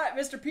this guy,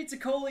 Mr. Pizza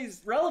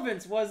Coli's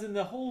relevance was in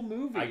the whole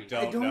movie? I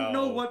don't I don't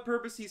know what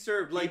purpose he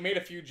served. Like, Like, he made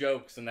a few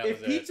jokes, and that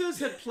if was it. pizzas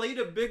had played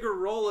a bigger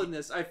role in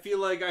this, I feel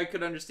like I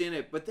could understand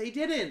it, but they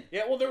didn't.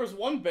 Yeah, well, there was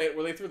one bit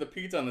where they threw the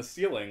pizza on the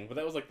ceiling, but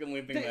that was like the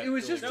only thing that It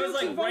was just That was,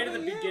 jokes like, right involving at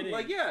the him. beginning.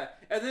 Like, yeah,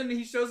 and then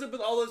he shows up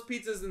with all those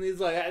pizzas, and he's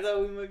like, "I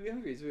thought we might be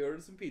hungry, so we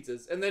ordered some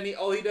pizzas." And then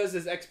all he does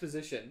is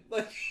exposition.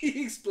 Like,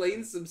 he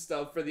explains some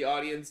stuff for the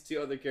audience to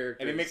other characters.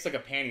 And he makes like a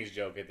panties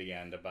joke at the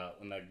end about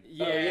when the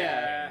Yeah,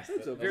 yeah. That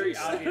was That's very okay.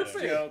 obvious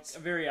Perfect. joke. A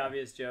very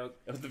obvious joke.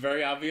 It was the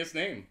very obvious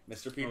name,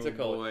 Mr. Pizza Oh,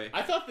 Cola. boy.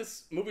 I thought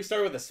this movie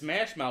started with a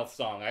Smash Mouth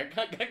song. I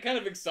got kind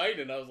of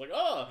excited. I was like,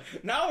 oh,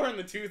 now we're in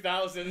the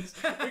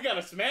 2000s. We got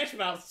a Smash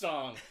Mouth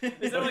song.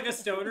 Is that like a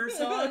stoner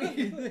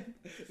song?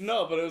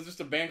 No, but it was just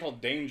a band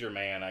called Danger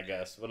Man, I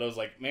guess. But I was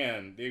like,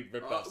 man, they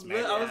ripped off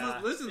Smash I was Mouth.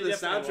 just listening It to the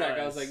definitely soundtrack.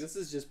 I was. was like, this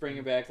is just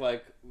bringing back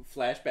like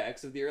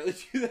flashbacks of the early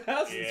 2000s.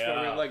 Yeah.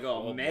 I'm like,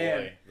 oh man.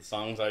 Boy. The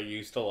songs I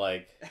used to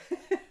like.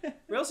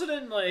 We also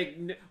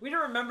didn't we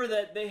don't remember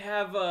that they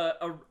have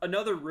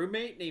another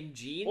roommate named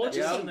Gene. Well, that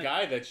just was some in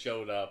guy that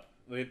showed up.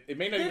 It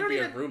may not They even don't be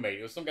a even- roommate.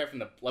 It was some guy from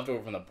the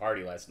leftover from the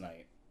party last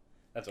night.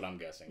 That's what I'm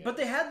guessing. But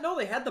they had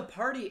the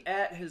party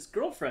at his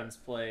girlfriend's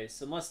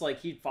place, unless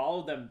he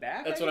followed them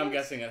back. That's I what I'm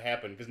guess? guessing it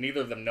happened because neither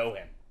of them know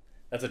him.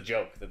 That's a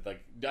joke. That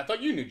I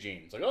thought you knew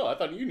Gene. It's like, oh, I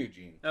thought you knew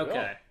Gene. It's like,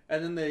 Okay.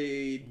 And then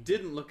they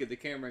didn't look at the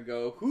camera and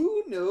go,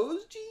 "Who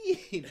knows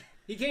Gene?"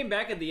 He came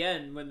back at the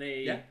end when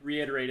they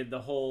reiterated the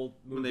whole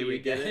movie When they redid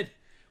again. it.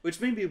 Which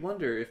made me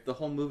wonder if the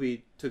whole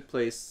movie took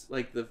place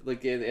at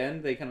the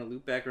end. They kind of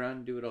loop back around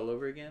and do it all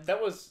over again.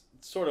 That was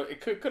sort of. It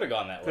could have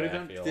gone that way.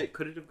 I feel.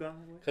 Could it have gone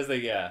that way? Because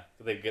they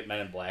get Men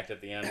in Black at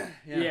the end.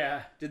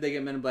 Yeah. Did they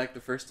get Men in Black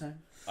the first time?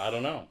 I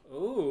don't know.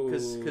 Ooh.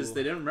 Because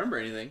they didn't remember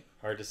anything.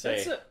 Hard to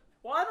say.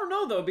 Well, I don't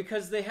know though,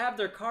 because they have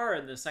their car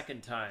in the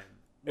second time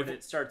when If-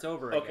 it starts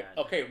over Okay, again.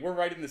 okay, we're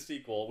writing the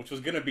sequel, which was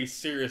gonna be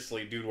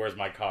seriously, Dude, Where's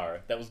My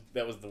Car? That was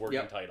the working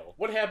Yep. title.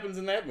 What happens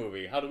in that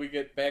movie? How do we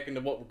get back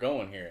into what we're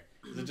going here?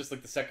 Is it just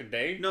like the second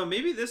day? No,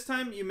 maybe this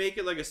time you make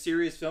it like a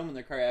serious film and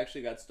their car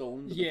actually got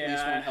stolen. But the police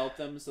Yeah. won't help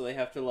them, so they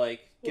have to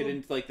get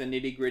into the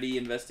nitty gritty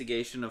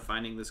investigation of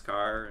finding this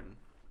car. And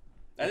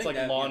It's like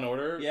Law and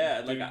Order.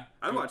 Yeah, Dude,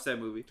 I watched that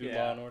movie. Dude,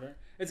 Yeah. Law and Order.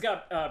 It's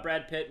got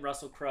Brad Pitt and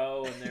Russell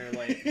Crowe, and they're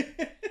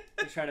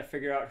they're trying to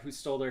figure out who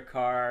stole their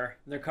car.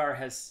 And their car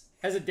has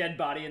a dead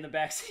body in the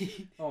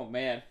backseat. Oh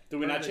man. Do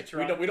we not?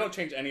 the We don't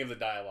change any of the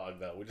dialogue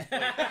though. We just play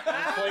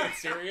it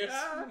serious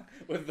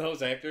with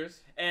those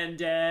actors. And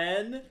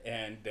then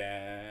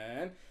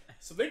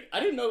So I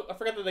didn't know. I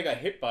forgot that they got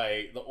hit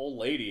by the old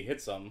lady.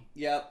 Hits them.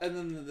 Yeah, and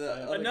then the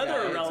other another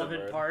guy hits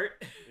irrelevant him.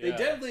 part. They Yeah.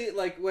 definitely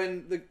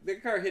when the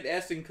car hit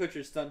Ashton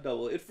Kutcher's stunt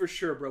double, it for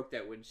sure broke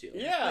that windshield.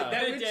 Yeah. that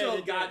It did, windshield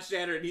it got did.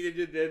 shattered, and he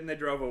did, and they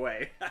drove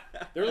away.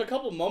 There was a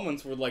couple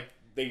moments where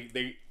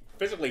they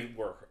physically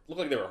looked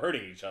like they were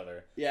hurting each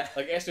other. Yeah.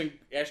 Like Ashton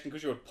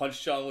Kutcher would punch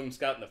Sean William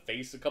Scott in the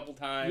face a couple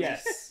times.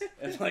 Yes.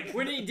 And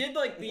When he did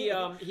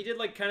he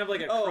did kind of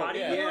like a Oh, karate.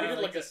 yeah, move. he did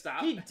like a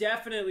stop. He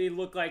definitely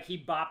looked like he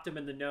bopped him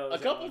in the nose a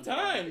at couple one point.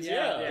 times.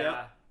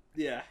 Yeah.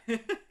 Yeah.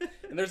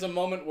 And there's a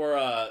moment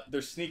where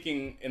they're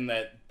sneaking in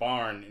that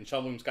barn, and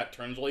Sean William Scott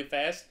turns really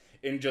fast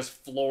and just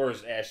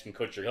floors Ashton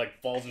Kutcher. He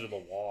falls into the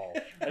wall.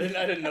 I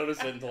didn't notice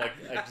it until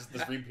just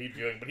this repeat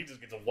viewing, but he just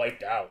gets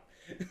wiped out.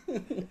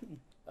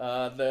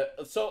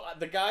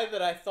 The guy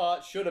that I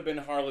thought should have been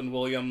Harlan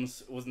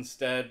Williams was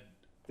instead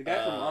The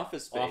guy from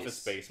Office Space. Office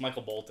Space,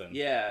 Michael Bolton.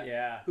 Yeah.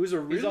 Yeah. Who's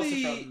a He's also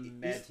really from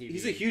Mad TV.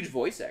 he's a huge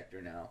voice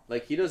actor now.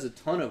 He does a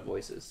ton of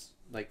voices,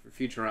 for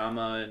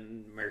Futurama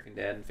and American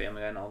Dad and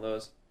Family Guy and all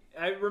those.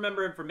 I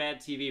remember him from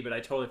Mad TV, but I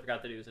totally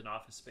forgot that he was in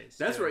Office Space.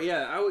 That's too. right.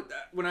 Yeah,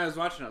 when I was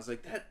watching, I was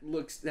like,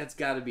 that's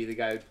got to be the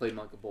guy who played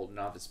Michael Bolton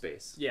in Office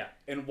Space. Yeah.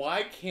 And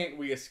why can't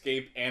we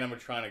escape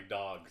animatronic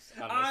dogs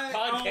on this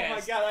Oh podcast?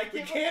 my god,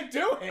 we can't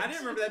do it. I didn't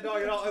remember that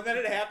dog at all, and then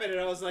it happened,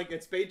 and I was like,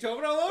 it's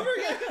Beethoven all over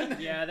again.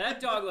 Yeah, that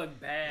dog looked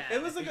bad.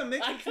 It was like a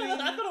mix I between.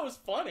 thought it was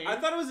funny. I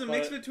thought it was a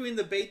mix but- between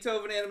the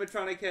Beethoven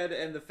animatronic head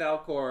and the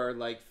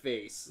Falcor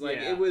face. Yeah.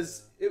 It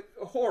was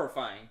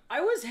horrifying. I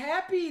was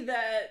happy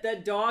that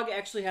that dog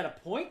actually had a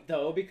point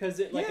though, because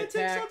it It takes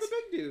attacked out the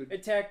big dude.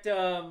 attacked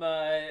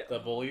the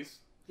bullies.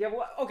 yeah,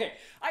 well, okay.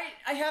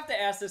 I have to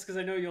ask this because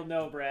I know you'll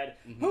know, Brad.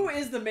 Who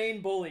is the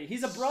main bully?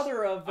 He's a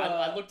brother of.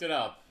 I looked it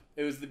up.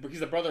 He's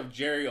the brother of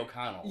Jerry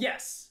O'Connell.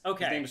 Yes.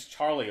 Okay. His name is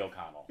Charlie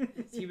O'Connell.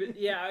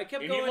 Yeah, I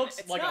kept And going. he looks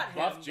it's like not a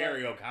buff him,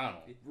 Jerry but-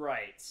 O'Connell.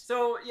 Right.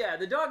 So yeah,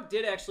 the dog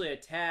did actually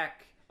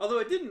attack. Although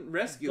it didn't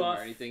rescue him Buff.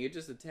 or anything, it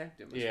just attacked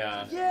him.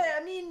 Yeah. Yeah,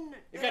 I mean.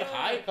 It got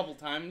high a couple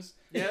times.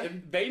 Yeah.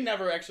 They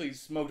never actually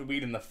smoked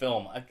weed in the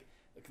film. I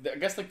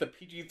guess the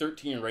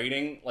PG-13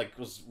 rating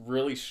was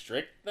really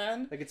strict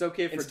then. It's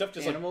okay for And stuff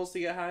just, animals to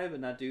get high, but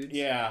not dudes.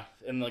 Yeah,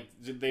 and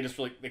they just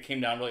they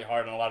came down really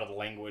hard on a lot of the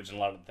language and a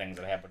lot of the things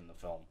that happened in the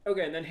film.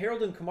 Okay, and then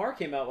Harold and Kumar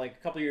came out a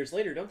couple years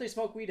later. Don't they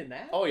smoke weed in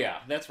that? Oh yeah,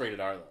 that's rated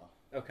R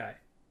though. Okay.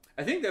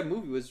 I think that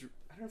movie was.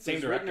 I don't know if Same it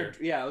was written or-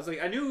 director. yeah, I was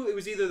I knew it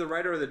was either the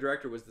writer or the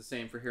director was the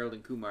same for Harold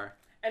and Kumar.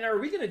 And are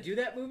we gonna do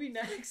that movie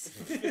next?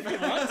 If you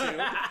want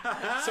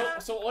to.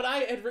 So what I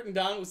had written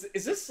down was: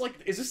 is this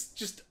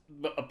just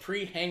a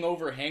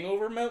pre-Hangover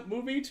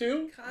movie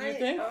too? Do you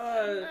think?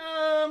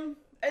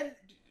 And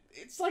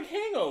It's like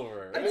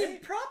Hangover. I Right? mean,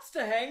 props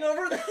to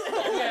Hangover.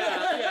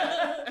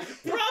 yeah.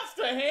 Props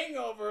to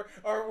Hangover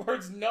are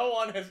words no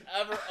one has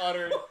ever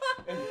uttered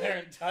in their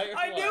entire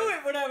I life. knew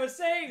it when I was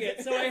saying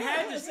it, so I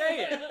had to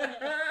say it.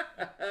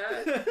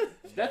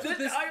 That's what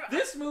I-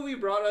 this movie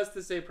brought us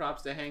to say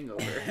props to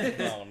Hangover.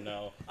 Oh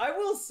no. I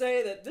will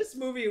say that this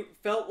movie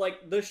felt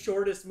like the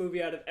shortest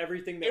movie out of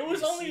everything that It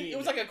was we've only seen. it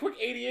was like a quick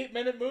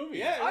 88-minute movie.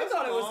 Yeah. I was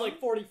thought it was long. like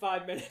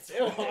 45 minutes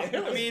It was- long. it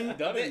was- I mean,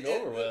 done and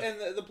over with.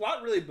 and the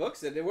plot really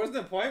books it. There wasn't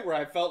a point where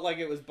I felt like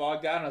it was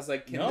bogged down. I was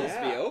like, can No. this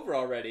be over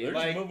already? They're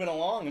just moving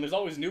along, and there's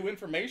always new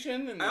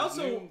information and I there's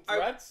also- new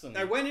threats. And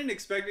I went in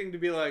expecting to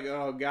be like,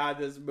 oh god,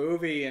 this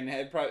movie, and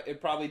it'd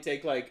probably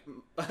take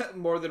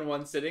more than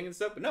one sitting and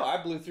stuff. But no,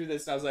 I blew through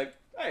this, and I was like,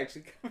 I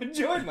actually kind of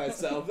enjoyed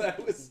myself.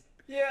 That was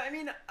Yeah, I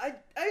mean, I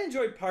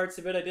enjoyed parts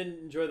of it. I didn't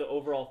enjoy the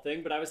overall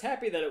thing, but I was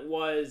happy that it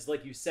was,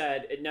 like you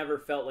said, it never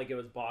felt like it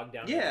was bogged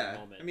down in that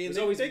moment. I mean, it was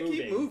they, always they moving.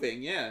 keep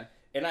moving, yeah.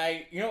 And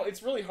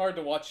it's really hard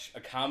to watch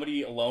a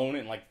comedy alone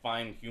and like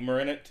find humor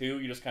in it too.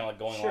 You just kind of like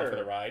going along for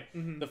the ride.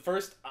 Mm-hmm. The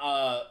first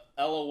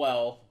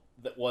LOL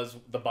that was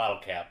the bottle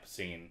cap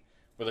scene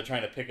where they're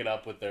trying to pick it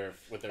up with their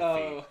feet.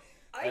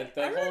 I That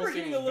whole remember scene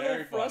getting was a little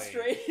very funny.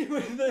 frustrated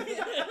with the,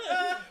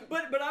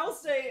 but I'll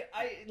say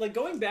I like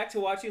going back to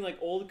watching like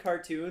old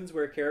cartoons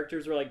where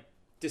characters were like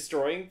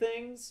destroying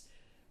things.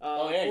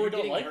 Oh, yeah, or you don't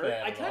getting like hurt.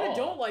 that I at kind all. of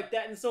don't like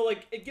that, and so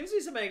like it gives me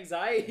some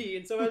anxiety.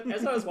 And so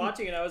as I was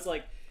watching it, I was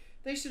like,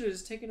 they should have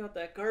just taken out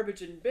that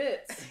garbage in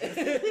bits. I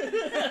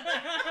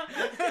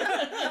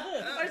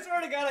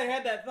swear to God, I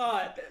had that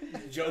thought.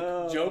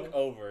 Joke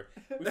over.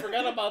 We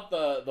forgot about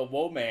the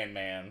Woman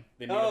Man.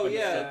 They meet up in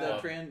the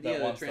strip club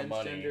that wants the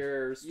money.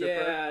 transgender stripper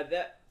Yeah,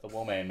 that. The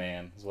Woman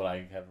Man is what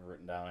I have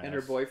written down. and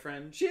her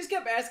boyfriend. She just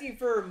kept asking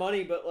for her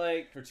money, but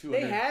like For they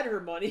 200. had her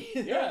money.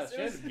 Yeah, It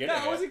she was- had to get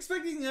Yeah, I was it.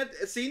 expecting that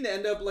scene to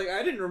end up like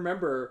I didn't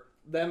remember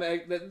them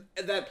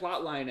that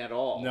plot line at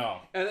all. No,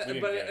 we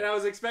didn't get it. and I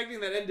was expecting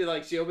that end to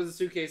like she opens the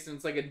suitcase and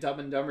it's like a Dumb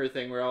and Dumber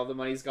thing where all the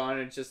money's gone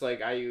and it's just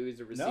like I use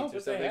a receipt No, or but they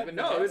something. had- But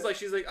they no, had it was it. like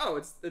she's like, oh,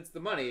 it's the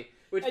money,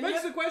 which And begs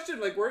yet- the question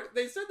like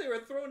they said they were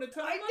throwing a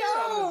ton of money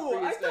I know.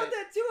 around I this thought day.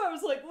 that too. I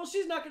was like, well,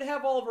 she's not going to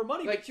have all of her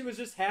money, Like, but she was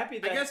just happy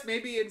that. I guess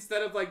maybe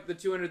instead of like the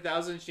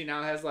 200,000, she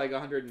now has like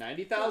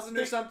 190,000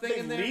 or something They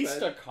in there.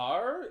 leased but- a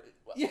car?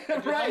 Yeah, How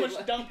right.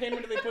 much down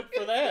payment do they put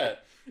for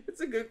that? It's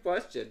a good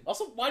question.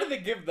 Also, why did they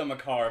give them a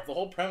car if the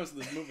whole premise of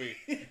this movie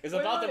is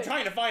about them wait.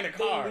 trying to find a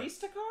car? They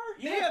leased a car?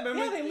 Yeah,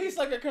 remember- they leased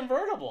like a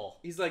convertible.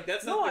 He's like,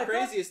 that's No, not the I thought-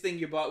 craziest thing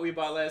we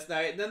bought last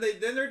night. And then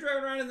they're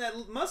driving around in that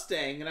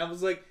Mustang, and I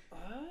was like,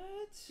 What?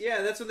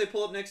 yeah, that's when they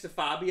pull up next to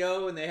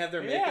Fabio and they have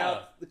their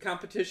makeout the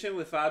competition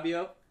with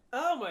Fabio.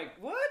 Oh my,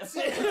 what?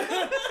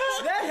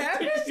 that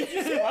happened?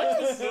 Did you watch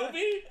this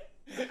movie?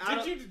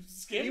 Did you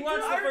skip? You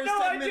watched through the it? first no,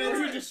 10 I do. minutes.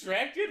 Were you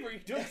distracted? Were you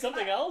doing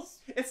something else?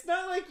 It's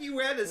not like you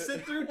had to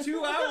sit through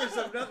 2 hours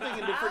of nothing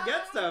and to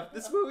forget stuff.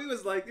 This movie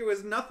was like there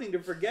was nothing to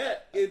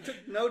forget. It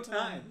took no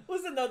time.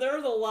 Listen, though, there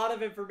was a lot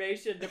of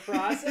information to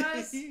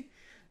process.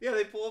 Yeah,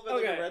 they pull up at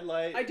like Okay. a red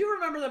light. I do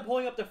remember them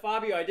pulling up to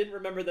Fabio. I didn't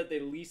remember that they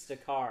leased a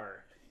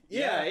car.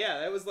 Yeah,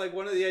 that was like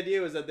one of the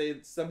ideas was that they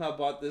somehow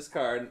bought this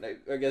car and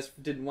I guess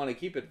didn't want to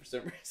keep it for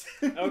some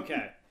reason.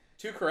 Okay.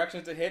 2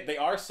 corrections to hit. They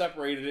are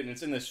separated, and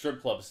it's in the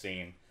strip club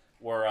scene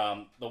where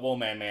the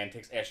Woman Man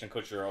takes Ashton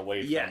Kutcher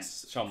away from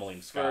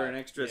Shummeling Scott for an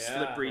extra Yeah.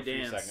 slippery for a few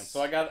dance. seconds.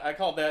 So I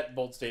called that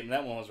bold statement.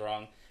 That one was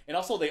wrong. And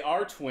also, they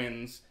are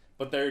twins,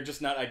 but they're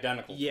just not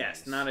identical.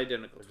 Yes, twins. not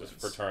identical. They're just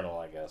twins. fraternal,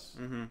 I guess.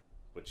 Mm-hmm.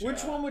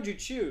 Which one would you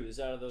choose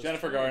out of those?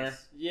 Jennifer twins? Garner.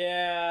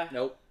 Yeah.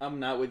 Nope, I'm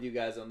not with you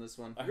guys on this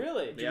one.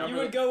 Really? Yeah. You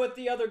would go with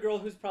the other girl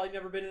who's probably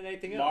never been in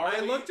anything else. I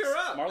looked her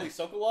up. Marley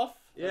Sokolov?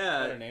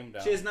 Yeah, Write her name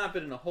down. she has not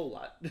been in a whole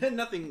lot.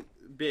 Nothing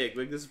big.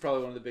 Like this is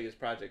probably one of the biggest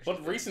projects. But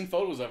she's been recent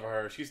photos of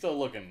her, she's still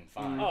looking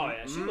fine. Oh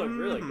yeah, she looked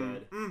really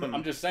good. But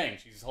I'm just saying,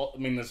 I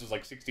mean, this was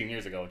like 16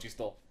 years ago, and she's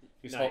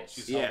Nice.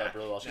 held Yeah. up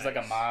really well. She's like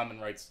a Nice. mom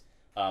and writes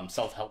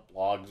self-help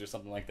blogs or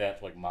something like that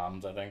for like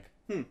moms, I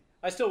think.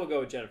 I still would go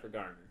with Jennifer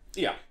Garner.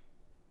 Yeah,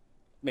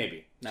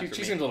 maybe. Not She for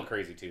seems me. a little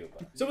crazy too.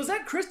 But So was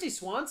that Christy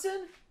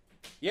Swanson?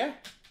 yeah,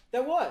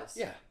 That was.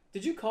 yeah,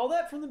 Did you call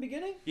that from the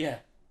beginning? yeah.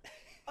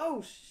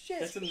 Oh shit.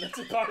 That's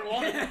in part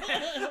one.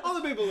 All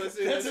the people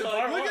listening, That's it's in like,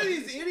 part look at one.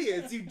 these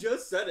idiots. You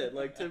just said it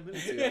like 10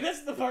 minutes ago. Yeah,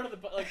 that's the part of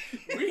the like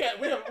we had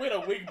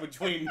a week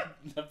between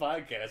the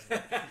podcast.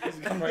 It's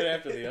come right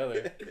after the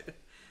other.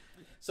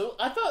 So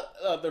I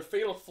thought their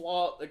fatal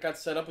flaw that got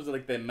set up was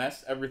like they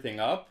messed everything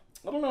up.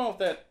 I don't know if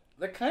that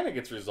kind of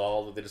gets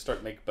resolved if they just start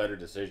to make better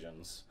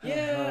decisions. I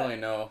Yeah. don't really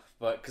know,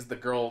 but because the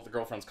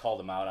girlfriends called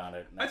them out on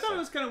it. and I that's thought it like-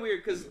 was kind of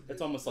weird because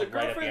it's almost the like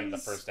right at the end of the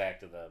girlfriends- first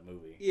act of the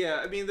movie. Yeah,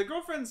 I mean the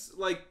girlfriends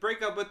like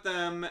break up with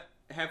them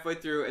halfway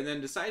through and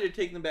then decide to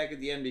take them back at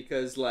the end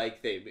because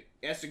like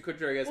Ashton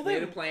Kutcher I guess Well, made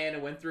they- a plan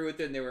and went through with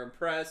it and they were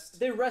impressed.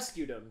 They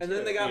rescued him. And then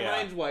too. they got Yeah.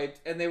 minds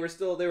wiped and they were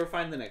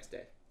fine the next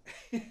day.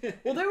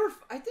 Well, they were.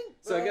 I think.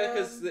 So I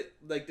guess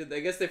because I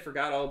guess they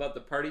forgot all about the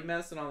party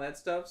mess and all that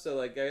stuff. So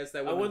like I guess that.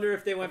 I wouldn't wonder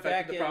if they went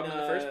back affected and the problem in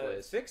the first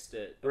place. fixed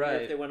it. I wonder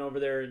Right. If they went over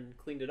there and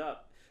cleaned it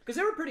up, because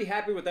they were pretty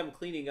happy with them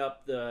cleaning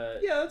up the.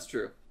 Yeah, that's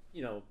true.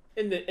 You know,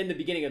 in the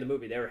beginning of the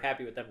movie, they were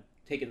happy with them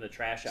taking the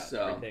trash out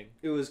So and everything,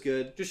 it was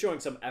good. just showing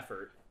some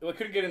effort. Well, I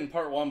couldn't get it in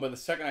part one, but the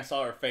second I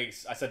saw her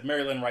face, I said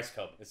Marilyn Rice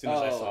Cup as soon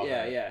as I saw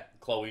yeah, her. yeah.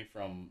 Chloe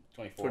from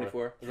 24.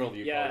 24. The girl that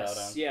you called out on.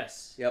 Yes,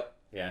 yes. Yep.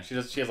 Yeah, she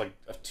has like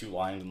 2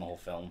 lines in the whole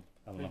film.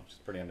 I don't know, she's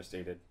pretty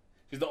understated.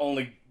 She's the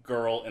only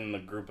girl in the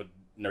group of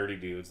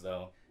nerdy dudes,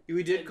 though.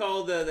 We did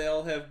call they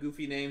all have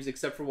goofy names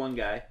except for one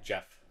guy.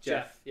 Jeff.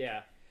 Jeff.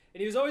 Yeah. and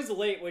he was always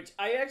late, which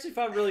I actually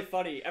found really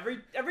funny. Every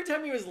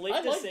time he was late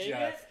I to like saying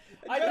Jeff.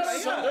 it, I thought it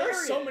was There are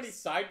so hilarious. many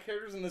side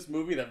characters in this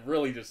movie that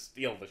really just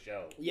steal the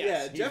show.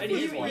 Yes. Yeah, Jeff and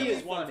was he really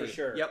is one funny. for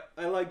sure. Yep,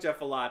 I like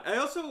Jeff a lot.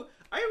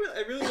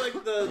 I really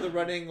like the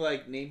running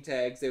like name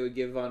tags they would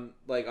give on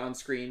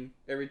screen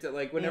every time.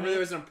 Like whenever there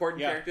was an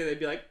important character, they'd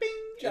be like Bing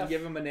Jeff. and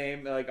give him a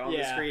name like on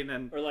the screen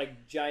and Or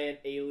like giant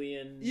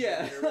alien.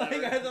 yeah. or Like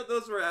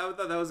whatever. I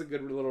thought that was a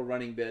good little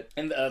running bit.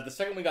 And the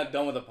second we got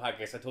done with the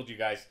podcast, I told you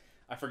guys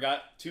I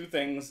forgot two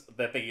things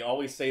that they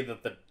always say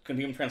that the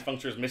Continuum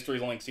Transfunctor's mystery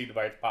is only exceeded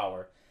by its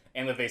power,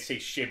 and that they say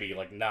shibby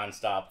like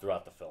nonstop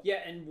throughout the film.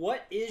 Yeah, and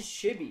what is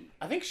shibby?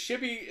 I think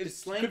shibby It's is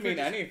slang could for mean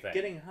just anything.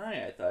 getting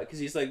high. I thought because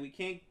he's like we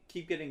can't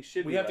keep getting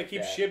shibby. We have like to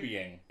keep that.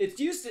 shibbying. It's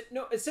used to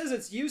it says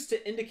it's used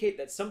to indicate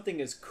that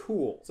something is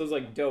cool. So it's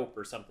like dope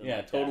or something. Yeah,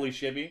 like totally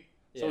shibby.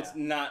 So Yeah. it's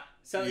not.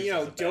 So used you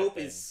know, as a bad dope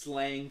thing. is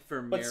slang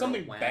for marijuana. But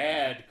something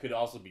bad could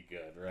also be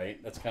good,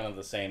 right? That's kind of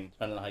the same,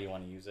 depending on how you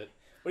want to use it.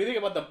 What do you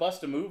think about the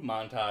bust a move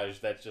montage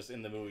that's just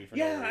in the movie for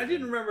no Yeah, reason? I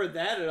didn't remember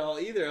that at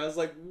all either. I was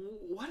like,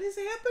 what is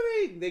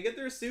happening? They get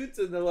their suits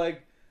and they're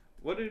like,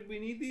 what did we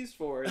need these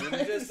for? And then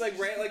it's just like,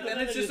 then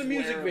it's just a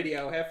music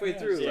video halfway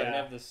through. So Like, they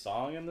have this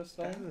song in this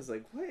I thing. was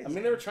like, what is I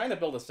mean, they were trying to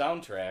build a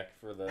soundtrack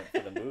for the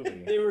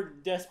movie. They were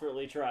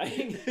desperately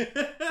trying.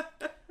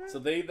 So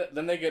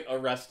then they get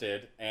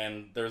arrested,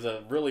 and there's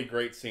a really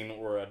great scene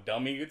where a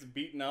dummy gets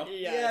beaten up.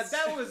 Yes. Yeah,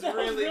 that was That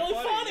was really, really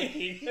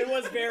funny. It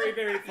was very,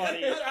 very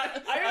funny.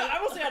 I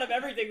will say out of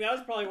everything, that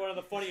was probably one of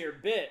the funnier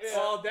bits.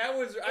 Oh, that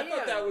was, I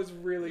thought that was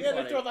really Yeah,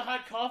 funny. they throw the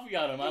hot coffee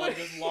on him. I like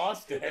just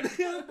lost it.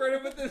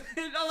 Burnham with the,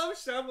 I love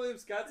Sean William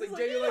Scott's like, He's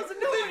Jay, like, you're he like, doesn't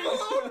know leave him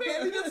alone,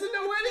 man. He doesn't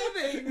know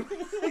anything.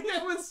 Like,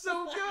 that was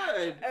so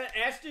good. And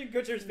Ashton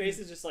Kutcher's face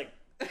is just like,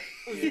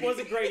 it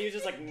wasn't great. He was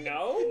just like,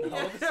 no.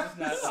 No, this is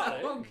not so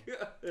right.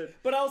 good.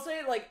 But I'll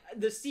say, like,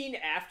 the scene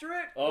after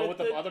it. Oh, with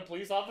the other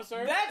police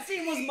officer? That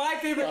scene was my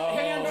favorite, Oh,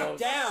 hands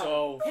down.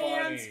 so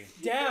hands funny.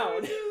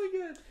 down. Really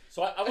good.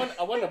 So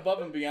I went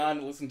above and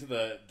beyond to listen to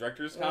the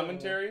director's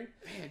commentary.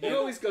 You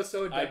always go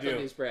so in I depth on do.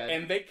 these, Brad.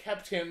 And they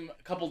kept him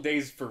a couple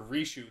days for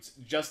reshoots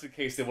just in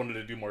case they wanted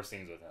to do more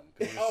scenes with him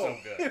because he was so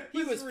good.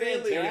 He was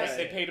really They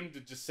fantastic. paid him to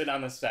just sit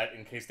on the set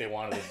in case they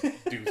wanted to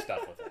do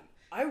stuff with him.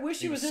 I wish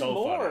he was in so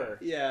more.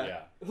 funny. yeah. Yeah.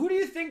 Who do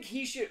you think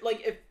he should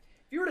like? If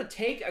you were to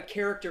take a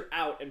character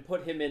out and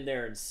put him in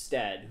there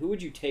instead, who would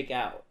you take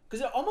out?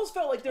 Because it almost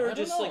felt like there I were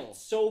don't just like know.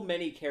 so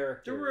many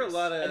characters. There were a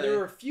lot of- and there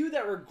were a few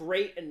that were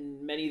great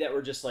and many that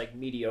were just like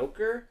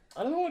mediocre.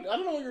 I don't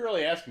know what you're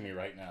really asking me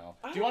right now.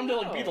 I Do you want him to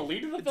don't like be know. the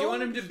lead of the film? Do you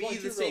want him or to just be want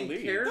the you to same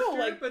lead? character? No,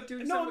 like but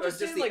doing no, some, I'm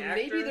just or saying the like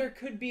maybe actor? there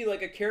could be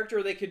like a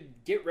character they could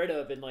get rid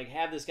of and like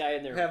have this guy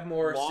in there Have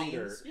more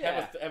longer. scenes.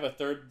 Yeah, Have a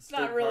third. it's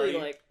not third really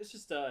party. like it's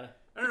just a.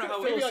 I don't know how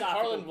Maybe like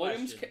philosophical Harlan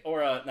Williams question.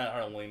 or not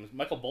Harlan Williams,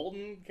 Michael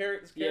Bolton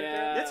character.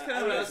 Yeah. That's kind of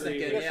I what I would was agree.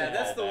 thinking. That's Yeah, some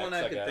that's the callbacks, one I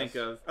I could guess. think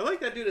of. I like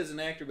that dude as an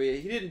actor, but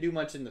he didn't do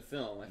much in the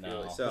film. I feel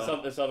No, like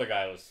so. this other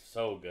guy was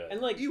so good.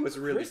 And like He was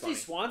really Christy funny.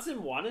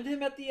 Swanson wanted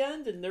him at the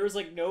end, and there was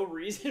like no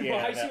reason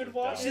Yeah, why that she would was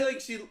watch dumb.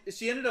 him.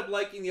 She ended up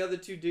liking the other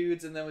two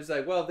dudes, and then was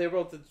like, well, they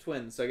were both the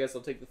twins, so I guess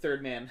I'll take the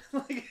third man.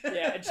 Like,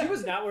 Yeah, and she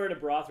was not wearing a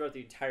bra throughout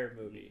the entire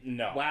movie.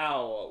 no.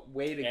 wow,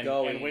 way to And,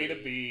 go, and way to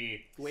Amy.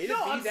 be. Way to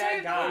No, be I'm that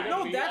saying guy.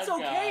 no. Be That's that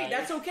okay. guy.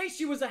 That's okay.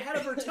 She was ahead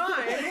of her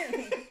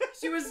time.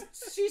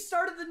 She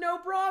started the no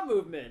bra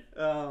movement.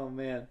 Oh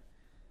man.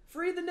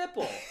 Free the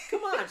nipple.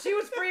 Come on, she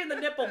was freeing the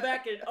nipple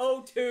back in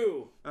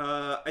 2002.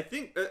 I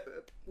think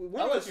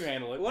one I'll of let us. you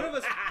handle it. One of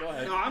us. Go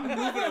ahead. No, I'm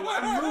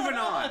moving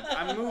on.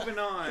 I'm moving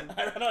on.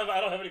 I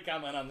don't have any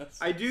comment on this.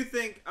 I do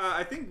think.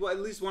 I think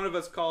at least one of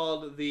us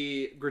called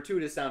the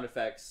gratuitous sound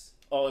effects.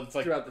 Oh, it's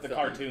like Throughout the the film.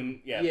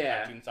 cartoon, the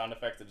cartoon sound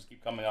effects that just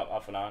keep coming up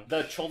off and on.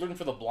 The Children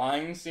for the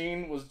Blind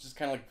scene was just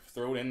kind of like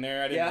thrown in there.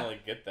 I didn't Yeah. really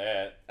get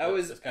that. I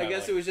It's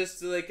guess it was just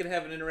so they could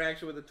have an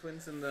interaction with the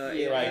twins and the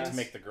Yeah. right aliens. to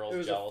make the girls It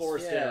was a jealous.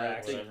 forced Yeah,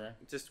 interaction. Whatever.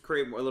 Just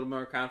create a little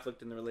more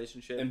conflict in the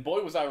relationship. And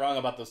boy, was I wrong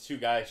about those two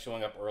guys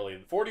showing up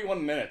early.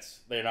 41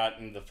 minutes they're not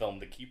in the film.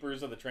 The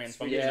keepers of the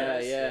transfunctors.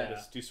 Yeah.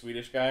 Those two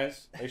Swedish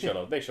guys. They showed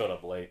up. They showed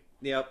up late.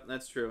 Yep,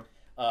 that's true.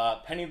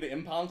 Penny the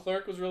impound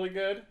clerk was really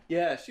good.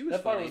 Yeah, she was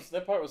That funny.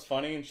 part was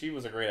funny, and she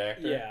was a great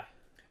actor. Yeah.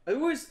 I'm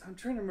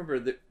trying to remember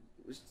that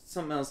was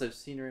something else I've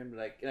seen her in, but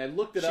I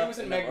looked it She up. was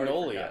in and I've already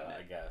Magnolia, forgotten I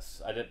it.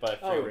 guess. I did, but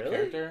Oh, favorite really?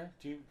 character?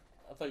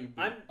 I thought you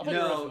were No,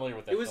 really familiar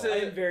with that it was film.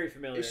 a- I'm very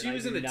familiar. She and I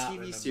was do in a not TV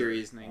remember.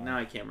 series. Now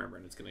I can't remember,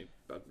 and it's gonna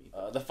bug me.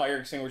 The fire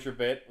extinguisher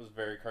bit was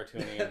very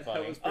cartoony and That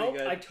funny. was pretty Oh,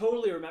 good. I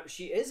totally remember.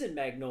 She is in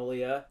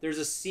Magnolia. There's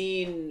a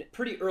scene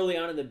pretty early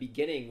on in the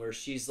beginning where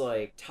she's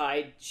like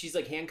tied. She's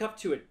like handcuffed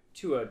to a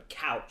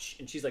couch,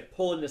 and she's like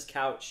pulling this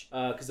couch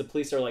because the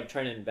police are like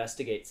trying to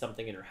investigate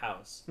something in her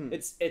house.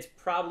 It's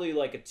probably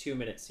like a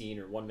 2-minute scene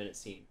or 1-minute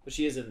scene, but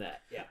she is in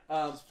that. Yeah.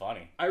 It's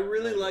funny. I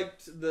really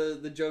liked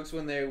the jokes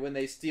when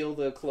they steal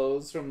the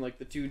clothes from like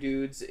the two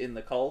dudes in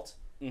the cult.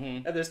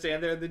 Mm-hmm. And they're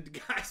standing there, and the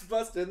guys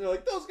busted, and they're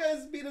like, "Those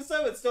guys beat us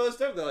up and stole our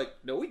stuff." They're like,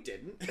 "No, we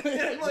didn't.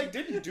 I'm like,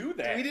 we didn't do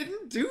that. We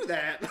didn't do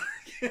that."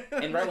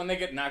 And right when they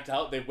get knocked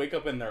out, they wake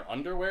up in their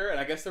underwear, and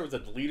I guess there was a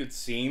deleted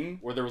scene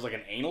where there was like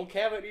an anal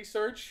cavity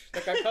search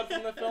that got cut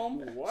from the film.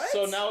 What?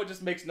 So now it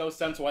just makes no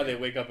sense why they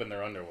wake up in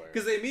their underwear.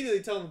 Because they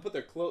immediately tell them to put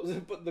the clothes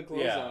on.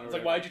 Yeah, it's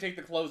like, why'd you take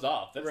the clothes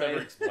off? That's Right.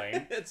 never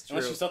explained. That's true.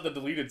 Unless you saw the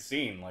deleted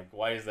scene, like,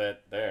 why is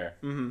that there?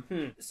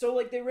 Mm-hmm. So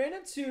like they ran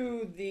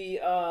into the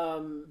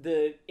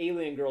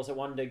alien girls that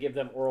wanted to give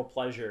them oral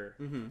pleasure,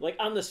 Mm-hmm. like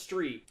on the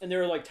street, and they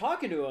were like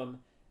talking to him,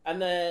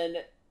 and then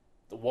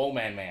The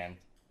Woman Man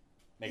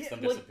makes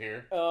them like-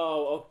 disappear.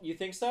 oh, you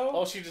think so?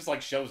 Oh, she just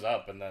like shows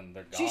up and then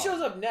they're gone. She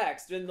shows up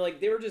next, and like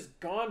they were just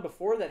gone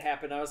before that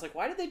happened. I was like,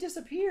 why did they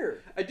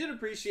disappear? I did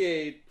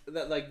appreciate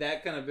that, like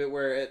that kind of bit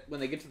where when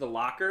they get to the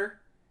locker,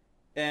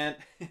 and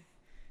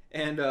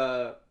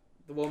the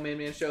Woman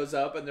Man shows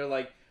up, and they're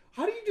like,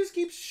 "How do you just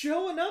keep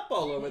showing up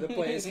all over the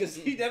place?" Because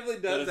he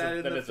definitely does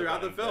that,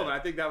 throughout the film. And I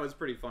think that was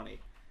pretty funny.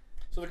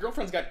 So the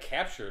girlfriends got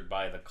captured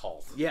by the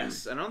cult.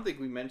 Yes, I don't think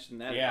we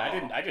mentioned that. Yeah,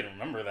 at all. I didn't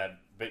remember that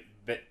bit.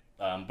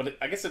 But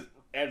I guess it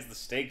adds the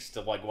stakes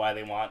to like why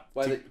they want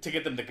to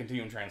get them to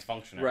continue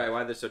transfunctioning. Right,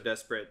 why they're so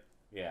desperate.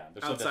 Yeah,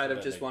 they're so Outside desperate of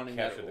that just they wanting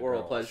capture that the oral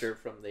girls. pleasure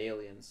from the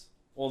aliens.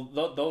 Well,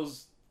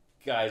 those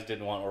guys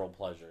didn't want oral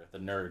pleasure. The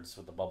nerds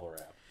with the bubble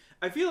wrap.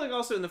 I feel like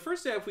also in the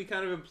first half we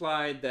kind of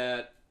implied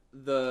that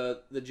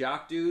the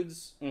jock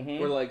dudes Mhm.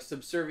 were like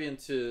subservient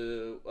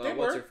to They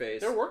what's were. her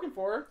face. They're working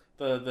for her.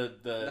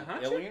 The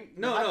hot alien. chick?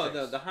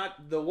 No,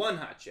 the one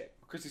hot chick.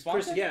 Chrissy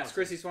Swanson. Yes,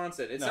 Chrissy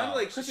Swanson. It No. sounded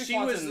like Chrissy she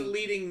was Swanson-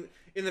 leading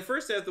in the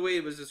first half. The way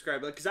it was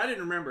described, because I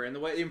didn't remember, and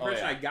the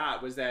impression yeah. I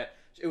got was that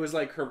it was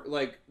like her,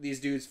 like these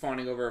dudes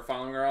fawning over her,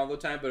 following her all the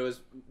time. But it was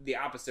the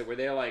opposite, where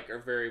they like are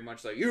very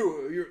much like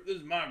you're this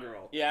is my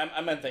girl. Yeah, I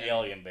meant the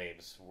alien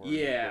babes.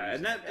 Yeah,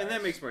 and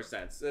that makes more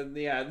sense. And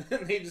yeah,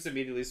 then they just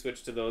immediately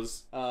switched to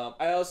those.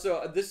 I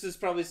also this is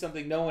probably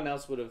something no one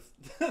else would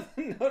have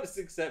noticed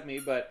except me,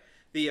 but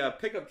the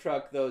pickup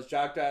truck the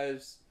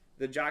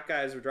jock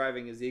guys were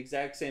driving is the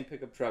exact same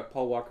pickup truck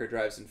Paul Walker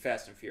drives in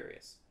Fast and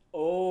Furious.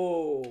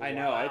 Oh, I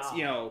know wow.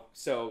 it's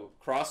so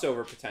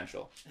crossover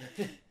potential,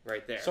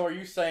 right there. So are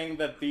you saying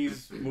that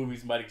these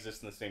movies might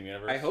exist in the same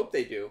universe? I hope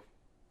they do.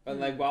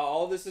 And like while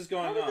all this is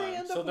going How did they on,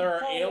 end up So with there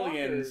are Paul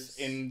aliens Walker's?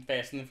 in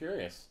Fast and the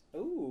Furious.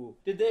 Ooh,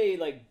 did they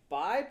like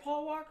buy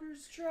Paul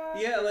Walker's truck?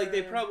 yeah, like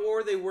they or- probably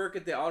or they work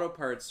at the auto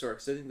parts store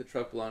because I think the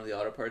truck belonged to the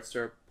auto parts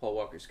store Paul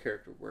Walker's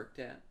character worked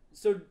at.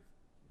 So,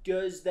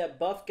 does that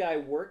buff guy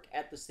work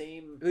at the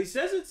same? He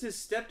says it's his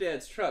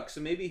stepdad's truck, so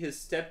maybe his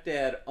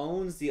stepdad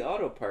owns the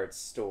auto parts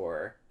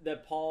store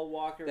That Paul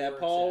Walker. that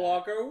works Paul at?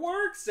 Walker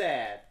works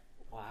at.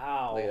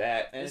 Wow. Look at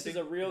that. And This I is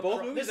think a real.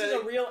 both movies, This I is a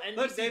think- real NBC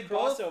Look, they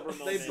both crossover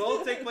moment. they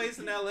both take place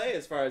in L.A.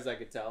 as far as I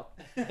could tell.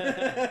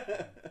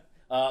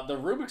 The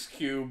Rubik's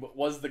Cube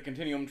was the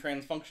continuum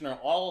transfunctioner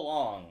all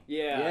along.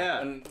 Yeah.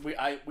 Yeah. And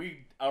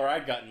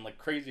I'd gotten like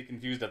crazy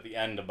confused at the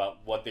end about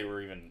what they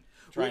were even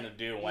trying to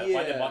do. Why they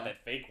yeah. bought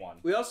that fake one.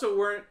 We also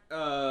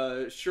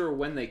weren't sure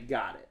when they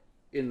got it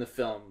in the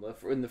film,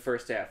 in the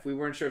first half. We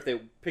weren't sure if they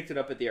picked it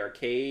up at the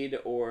arcade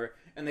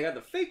and they got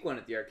the fake one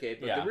at the arcade,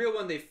 but Yeah. the real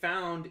one they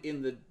found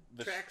in the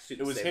tracksuit.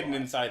 It was hidden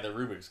inside the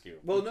Rubik's Cube.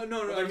 Well, no.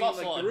 Well, I there's mean,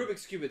 also like a- the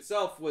Rubik's Cube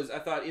itself was, I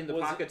thought, in the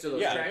Was it- pockets of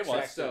those yeah, track it was.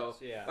 checks. So,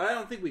 Yeah. but I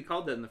don't think we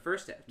called that in the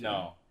first half. did we?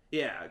 No.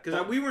 Yeah,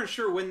 because we weren't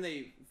sure when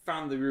they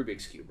found the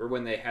Rubik's Cube or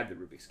when they had the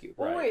Rubik's Cube.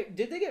 Oh Right. wait,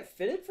 did they get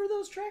fitted for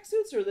those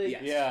tracksuits, or they?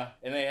 Yes. Yeah,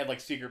 and they had like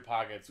secret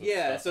pockets. With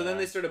Yeah, stuff so in then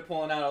them. they started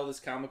pulling out all this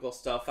comical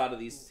stuff out of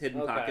these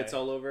hidden Okay. pockets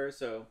all over.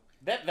 So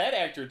that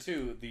actor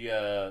too,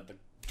 the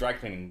dry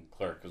cleaning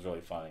clerk was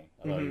really funny.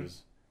 I thought he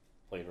was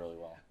played really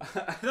well.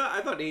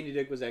 I thought Andy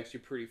Dick was actually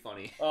pretty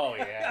funny. Oh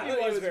yeah,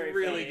 He was very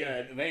really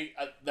funny. good.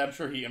 And I'm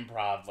sure he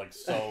improved like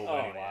so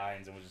many yeah.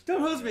 lines and was just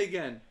Don't hose me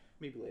again.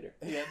 Maybe later.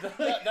 Yeah,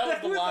 that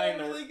was the was line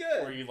really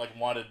good. where he like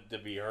wanted to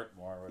be hurt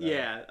more. Or whatever.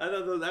 Yeah, I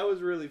thought that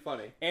was really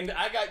funny. And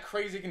I got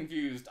crazy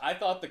confused. I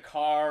thought the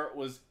car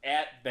was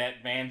at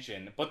that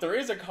mansion, but there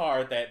is a car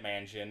at that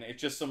mansion.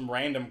 It's just some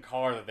random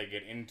car that they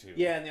get into.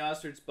 Yeah, and the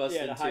ostrich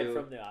busted Yeah, to hide too.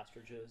 from the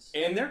ostrches.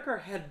 And their car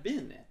had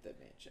been at the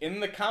mansion.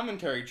 In the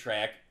commentary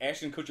track,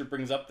 Ashton Kutcher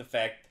brings up the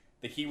fact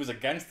that he was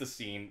against the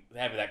scene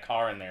having that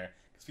car in there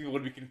because people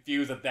would be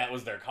confused that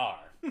was their car.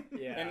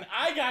 Yeah. And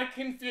I got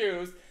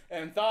confused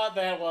and thought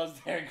that was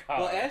their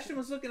car. Well, Ashton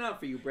was looking out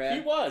for you, Brad.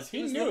 He was.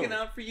 He was knew. looking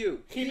out for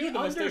you. He knew the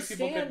mistakes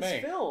people could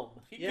understands make. film.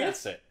 He Yeah.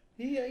 gets it.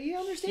 He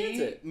understands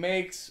He it.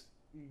 makes.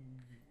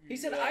 He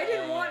said, "I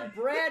didn't want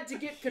Brad to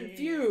get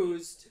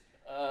confused."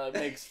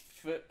 Makes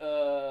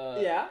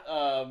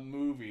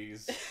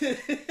movies.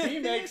 He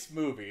makes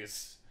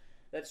movies.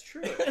 That's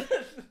true.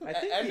 I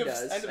think End he of-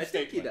 does. end of I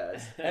think he statement.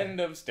 does. End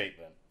of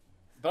statement.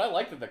 But I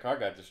like that the car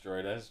got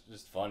destroyed. That's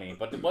just funny.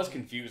 But it was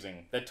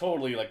confusing. That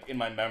totally, like, in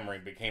my memory,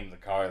 became the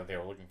car that they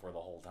were looking for the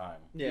whole time.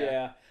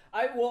 Yeah.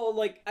 I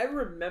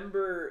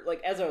remember,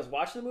 as I was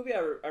watching the movie,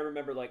 I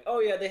remember, oh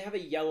yeah, they have a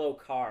yellow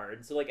car.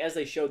 And so, as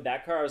they showed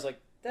that car, I was like,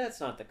 that's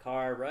not the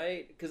car,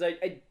 right? Because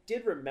I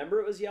did remember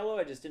it was yellow.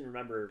 I just didn't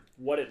remember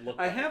what it looked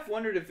I like. have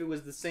wondered if it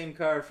was the same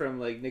car from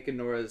like Nick and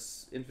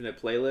Nora's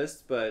Infinite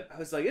Playlist, but I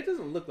was like, it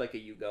doesn't look like a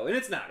Yugo, and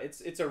it's not.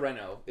 It's a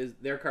Renault. Is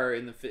their car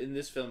in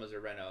this film is a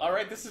Renault? All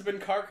right, this has been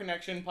Car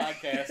Connection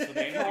podcast with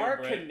Andy Car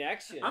and Brett.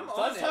 connection. I'm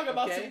So let's on talk it,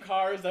 about okay? some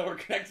cars that were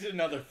connected in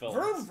other films.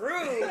 Vroom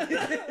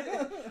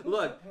vroom.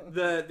 Look,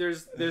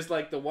 there's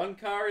like the one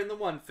car in the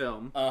one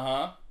film,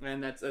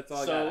 and that's all I got.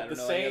 I So don't the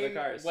know any other same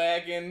cars.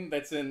 wagon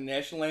that's in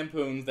National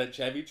Lampoon's that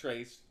Chevy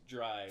Trace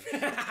drives.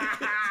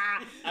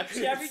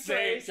 Actually, Chevy it's the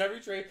same- Trace. Chevy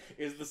Trace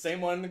is the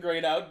same one in The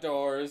Great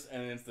Outdoors,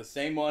 and it's the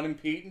same one in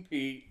Pete and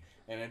Pete,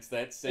 and it's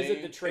that same.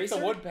 it the It's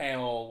Tracer? a wood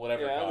panel,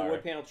 whatever Yeah, car. the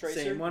wood panel tracer.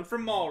 Same one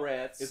from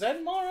Mallrats. Is that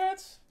in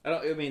Mallrats?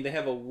 I mean, they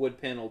have a wood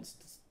paneled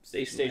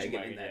station Station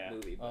wagon in wagon, that yeah.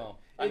 movie. But Oh.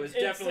 it was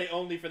It's- definitely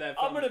only for that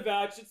film. I'm gonna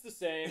vouch. It's the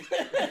same.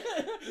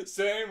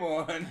 Same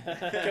one.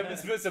 Kevin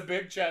Smith's a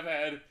big Chev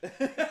head.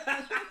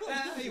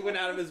 He went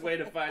out of his way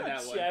to find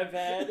that one. Chev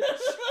head.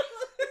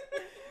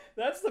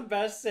 That's the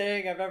best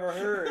saying I've ever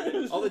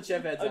heard. All the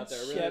Chev heads A out there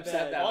are really Chev upset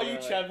head. that All we're you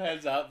like- Chev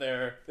heads out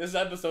there, this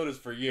episode is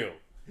for you.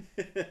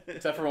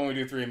 Except for when we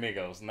do Three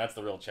Amigos, and that's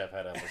the real Chev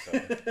head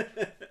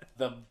episode.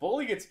 The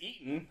bully gets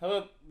eaten. How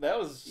about- that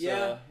was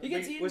Yeah. He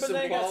gets eaten, with but some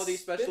then he got quality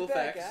spit special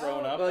back effects out.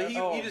 thrown up. Well, he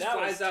Oh, just that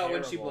flies was out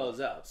when she terrible. blows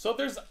up. So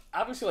there's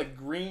obviously like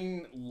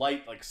green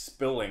light like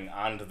spilling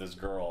onto this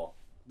girl.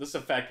 This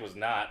effect was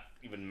not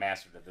even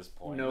mastered at this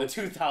point. Nope. The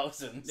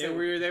 2000s. They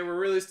were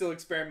really still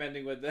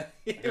experimenting with that.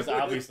 There's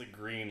obviously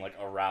green like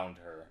around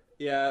her.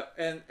 Yeah,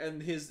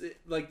 and his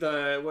like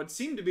the what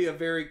seemed to be a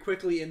very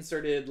quickly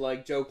inserted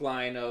like joke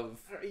line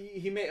of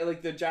he made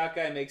like the jock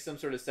guy makes some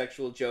sort of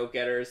sexual joke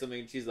at her or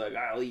something. And she's like,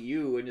 "I'll eat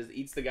you," and just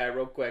eats the guy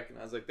real quick. And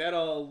I was like, that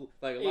all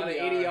like a lot of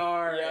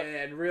ADR Yep.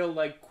 and real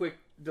like quick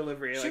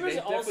delivery. She Like, was they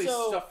definitely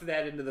also- stuffed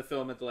that into the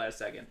film at the last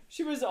second.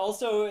 She was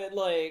also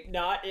like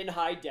not in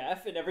high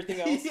def, and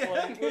everything else Yeah.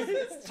 like was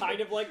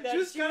kind of like that. She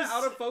was kind of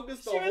out of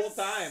focus the she whole was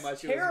time. While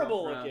she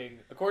terrible was walking around. looking.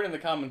 According to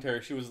the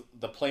commentary, she was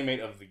the Playmate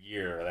of the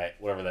Year, that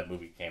whatever that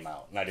movie came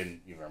out, and I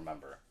didn't even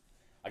remember.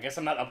 I guess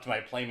I'm not up to my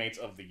Playmates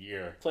of the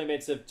Year.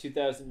 Playmates of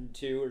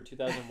 2002 or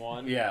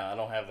 2001. Yeah, I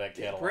don't have that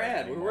catalog.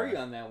 Brad, where anymore. were you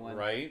on that one?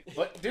 Right?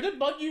 But did it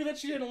bug you that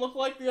she didn't look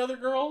like the other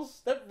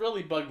girls? That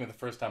really bugged me the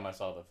first time I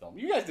saw the film.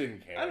 You guys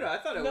didn't care. I don't know. I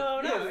thought it No,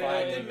 was not yeah, really.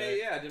 I didn't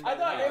make, yeah, I didn't I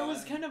thought make- it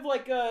was kind of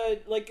like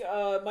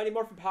a Mighty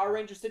Morphin Power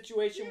Ranger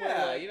situation Yeah,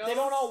 where like, you know, they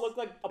don't all look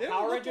like a They don't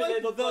Power look Ranger.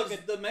 They look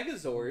like a the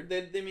Megazord.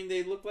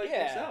 They look like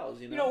themselves.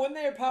 You know. when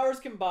their powers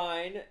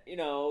combine,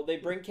 they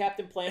bring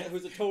Captain Planet,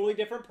 who's a totally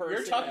different person.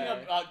 You're talking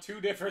about two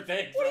different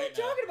things. What are you right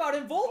now. talking about?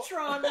 In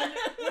Voltron,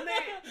 when they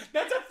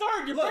That's a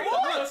third. You're Look,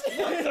 bringing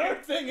look, a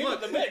third thing into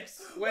look. the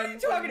mix. when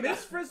talking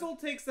Miss Frizzle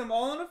takes them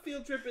all on a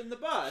field trip in the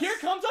bus. Here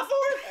comes a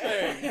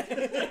fourth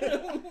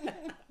thing.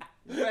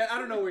 I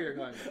don't know where you're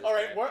going with this. All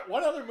right, Brad.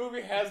 what other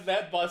movie has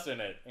that bus in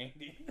it,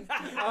 Andy?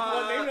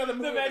 Well, name another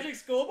movie the Magic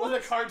School with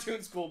Bus. a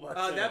cartoon school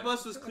bus. in That it.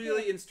 bus was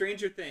clearly in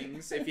Stranger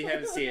Things. If you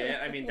haven't seen it,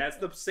 I mean that's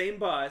the same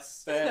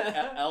bus.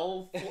 That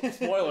L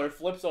spoiler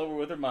flips over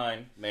with her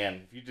mind.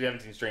 Man, if you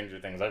haven't seen Stranger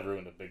Things, I've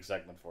ruined a big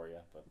segment for you.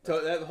 But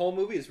So that whole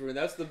movie is ruined.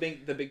 That's the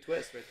big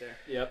twist right there.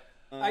 Yep.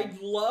 Um, I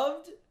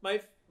loved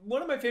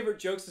one of my favorite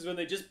jokes is when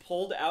they just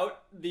pulled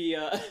out the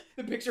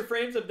the picture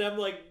frames of them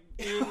like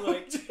being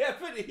like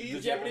Japanese. the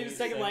Japanese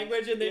second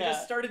language, and they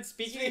just started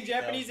speaking in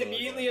Japanese That was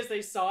really immediately funny. as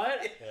they saw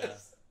it. yeah.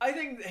 I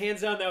think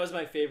hands down that was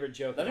my favorite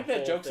joke. I of think the that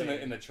whole joke's thing.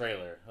 in the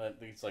trailer. I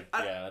think it's like,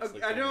 yeah, that's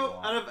like I what know. you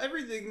want. Out of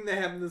everything that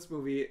happened in this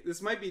movie,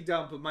 this might be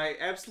dumb, but my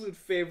absolute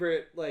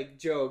favorite like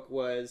joke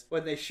was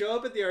when they show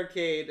up at the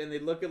arcade and they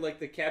look at like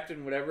the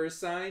Captain Whatever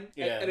sign,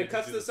 Yeah, and they it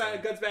cuts just to do the the sign, thing.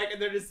 it cuts back,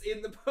 and they're just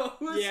in the pose.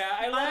 Yeah,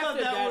 I laughed thought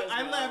at that was- as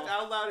I well. laughed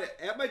out loud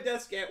at my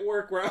desk at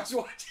work where I was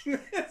watching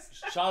this.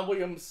 Sean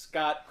William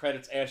Scott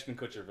credits Ashton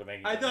Kutcher for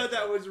making I it. thought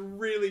that was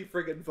really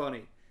friggin'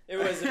 funny. It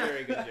was a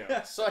very good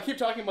joke. So I keep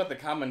talking about the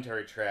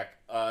commentary track.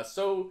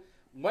 So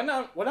when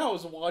I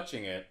was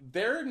watching it,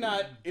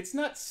 it's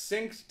not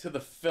synced to the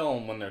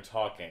film when they're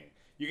talking.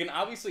 You can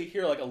obviously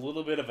hear like a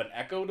little bit of an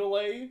echo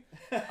delay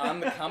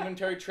on the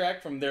commentary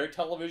track from their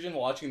television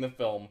watching the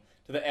film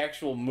to the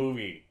actual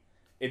movie.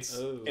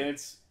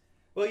 It's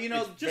Well, you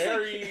know, it's just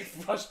very like,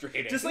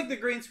 frustrating. just like the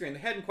green screen, they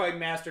hadn't quite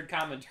mastered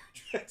commentary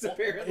tracks. Well,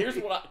 Apparently, here's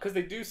what because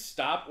they do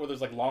stop where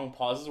there's like long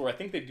pauses where I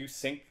think they do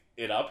sync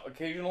it up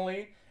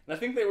occasionally, and I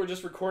think they were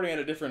just recording at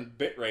a different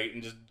bit rate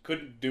and just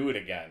couldn't do it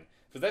again.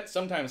 Because that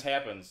sometimes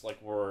happens, like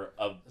where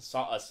a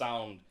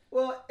sound.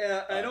 Well, I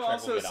know track will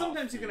also get off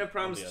sometimes you can have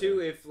from problems the too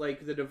other. if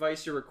like the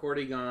device you're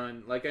recording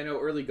on, like I know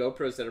early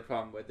GoPros had a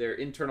problem with their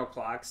internal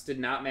clocks did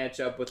not match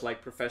up with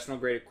like professional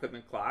grade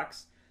equipment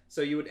clocks.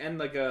 So you would end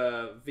like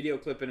a video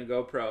clip in a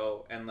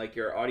GoPro and like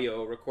your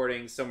audio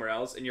recording somewhere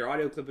else, and your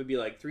audio clip would be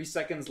like 3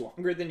 seconds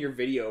longer than your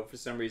video for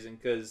some reason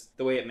because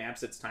the way it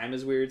maps its time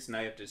is weird. So now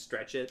you have to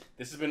stretch it.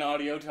 This has been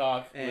Audio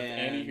Talk with And-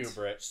 Andy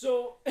Hubert.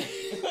 So,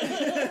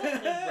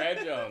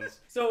 Brad Jones.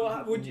 so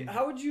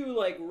how would you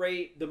like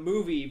rate the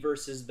movie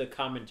versus the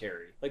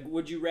commentary? Like,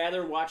 would you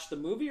rather watch the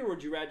movie or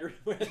would you rather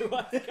watch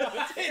the commentary?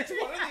 It's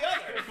one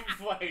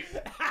or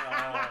the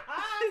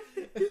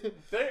other.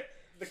 Like,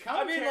 the I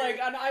commentary, mean, like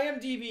on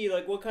IMDb,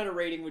 like what kind of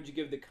rating would you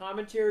give the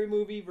commentary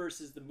movie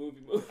versus the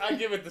movie? I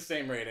give it the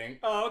same rating.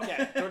 Oh,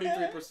 okay.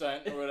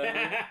 33% or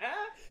whatever.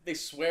 They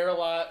swear a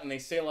lot and they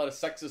say a lot of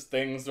sexist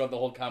things throughout the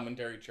whole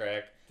commentary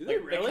track. Do they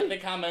really? They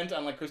comment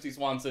on like Christy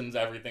Swanson's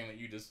everything that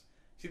you just.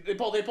 They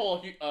pull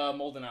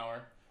Moldenauer.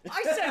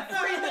 I said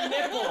free the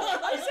nipple.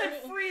 I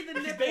said free the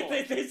nipple.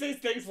 They say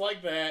things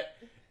like that,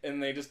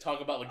 and they just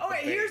talk about like. Oh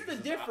wait, here's babes the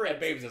as- difference.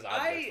 Babes as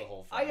objects the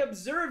whole I film.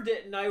 observed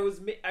it and I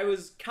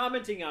was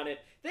commenting on it.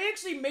 They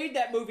actually made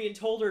that movie and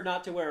told her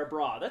not to wear a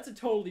bra. That's a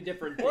totally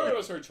different thing. Or it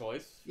was her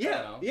choice. I don't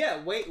know.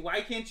 Yeah. Wait,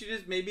 why can't you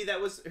just? Maybe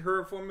that was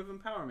her form of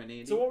empowerment,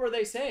 Andy. So what were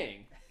they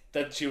saying?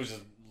 That she was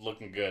just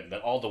looking good.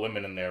 That all the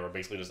women in there were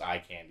basically just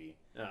eye candy.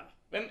 Oh.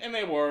 And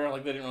they were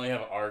like they didn't really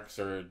have arcs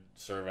or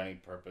serve any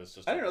purpose.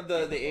 Just I don't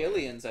know. The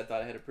aliens, I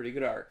thought had a pretty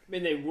good arc. I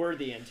mean, they were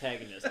the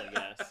antagonists, I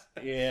guess.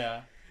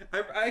 Yeah.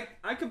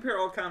 I compare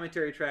all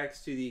commentary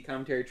tracks to the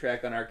commentary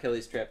track on R.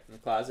 Kelly's Trapped in the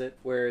Closet,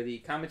 where the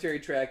commentary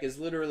track is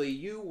literally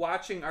you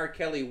watching R.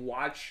 Kelly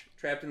watch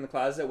Trapped in the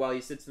Closet while he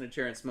sits in a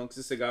chair and smokes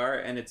a cigar,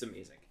 and it's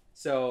amazing.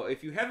 So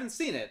if you haven't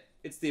seen it,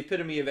 it's the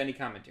epitome of any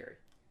commentary.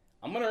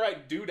 I'm gonna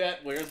write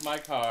Dudette, Where's My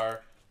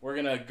Car? We're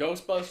gonna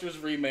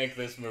Ghostbusters remake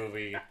this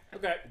movie.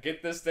 Okay.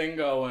 Get this thing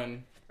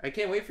going. I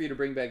can't wait for you to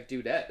bring back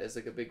dudette as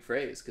like a big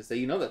phrase, because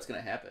you know that's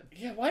going to happen.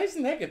 Yeah, why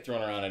doesn't that get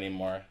thrown around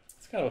anymore?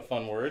 It's kind of a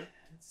fun word.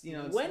 It's,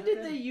 it's When not did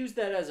a- they use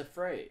that as a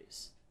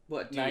phrase?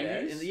 What, 90s?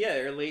 dudette? In the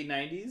or late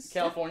 90s?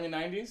 California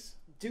 90s?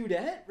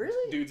 Dudette?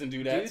 Really? Dudes and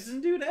dudettes. Dudes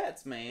and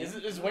dudettes, man.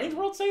 Does Wayne's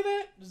World say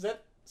that? Does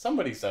that...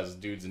 Somebody says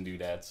dudes and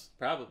dudettes.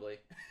 Probably.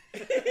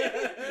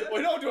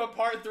 We don't do a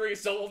part 3,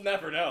 so we'll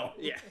never know.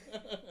 Yeah.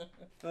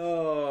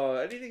 Oh,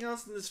 anything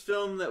else in this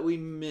film that we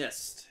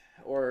missed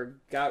or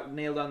got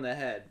nailed on the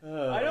head?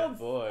 Oh, I don't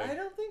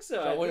think so. I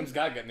John think- Williams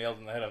got nailed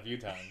in the head a few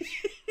times.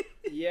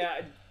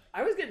 Yeah,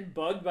 I was getting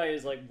bugged by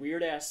his like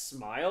weird ass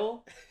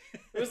smile.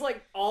 It was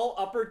like all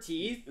upper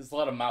teeth. There's a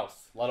lot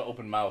of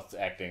open mouth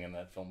acting in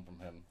that film from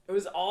him. It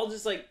was all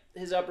just like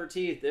his upper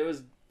teeth. It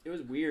was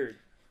weird.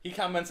 He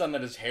comments on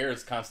that his hair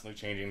is constantly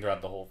changing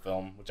throughout the whole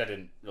film, which I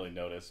didn't really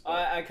notice. But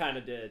I kind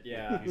of did,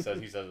 yeah. he says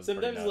it's Sometimes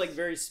pretty it's nuts. like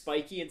very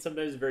spiky and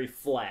sometimes very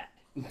flat.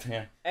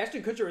 Yeah.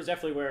 Ashton Kutcher was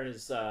definitely wearing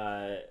his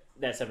that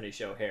 70s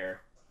show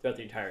hair throughout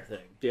the entire thing.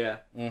 Yeah.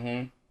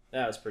 Mm-hmm.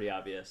 That was pretty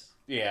obvious.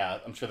 Yeah,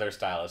 I'm sure their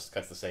stylist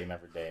cuts the same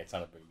every day. It's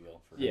not a big deal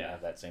for him Yeah. to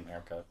have that same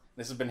haircut.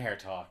 This has been Hair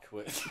Talk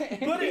with.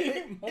 But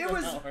it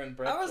was. Moldenauer and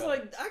Brett I was Jones.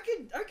 like,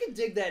 I could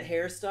dig that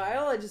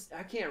hairstyle.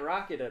 I can't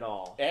rock it at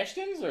all.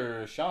 Ashton's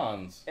or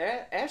Sean's?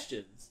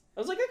 Ashton's. I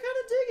was like, I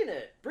kind of digging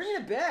it. Bring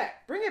it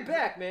back. Bring it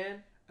back,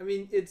 man. I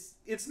mean, it's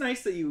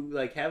nice that you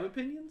like have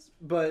opinions,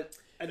 but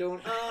I don't.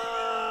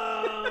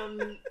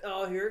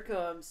 Oh, here it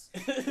comes.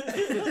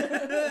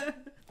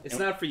 It's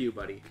not for you,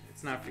 buddy.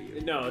 It's not for you.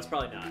 No, it's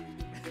probably not.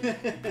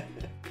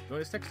 Join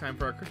us next time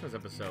for our Christmas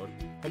episode,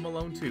 Home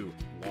Alone 2,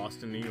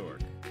 Lost in New York.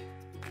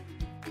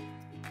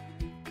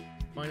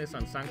 Find us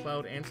on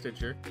SoundCloud and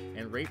Stitcher,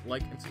 and rate,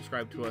 like, and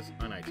subscribe to us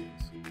on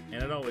iTunes.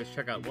 And as always,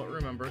 check out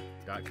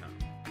whatremember.com.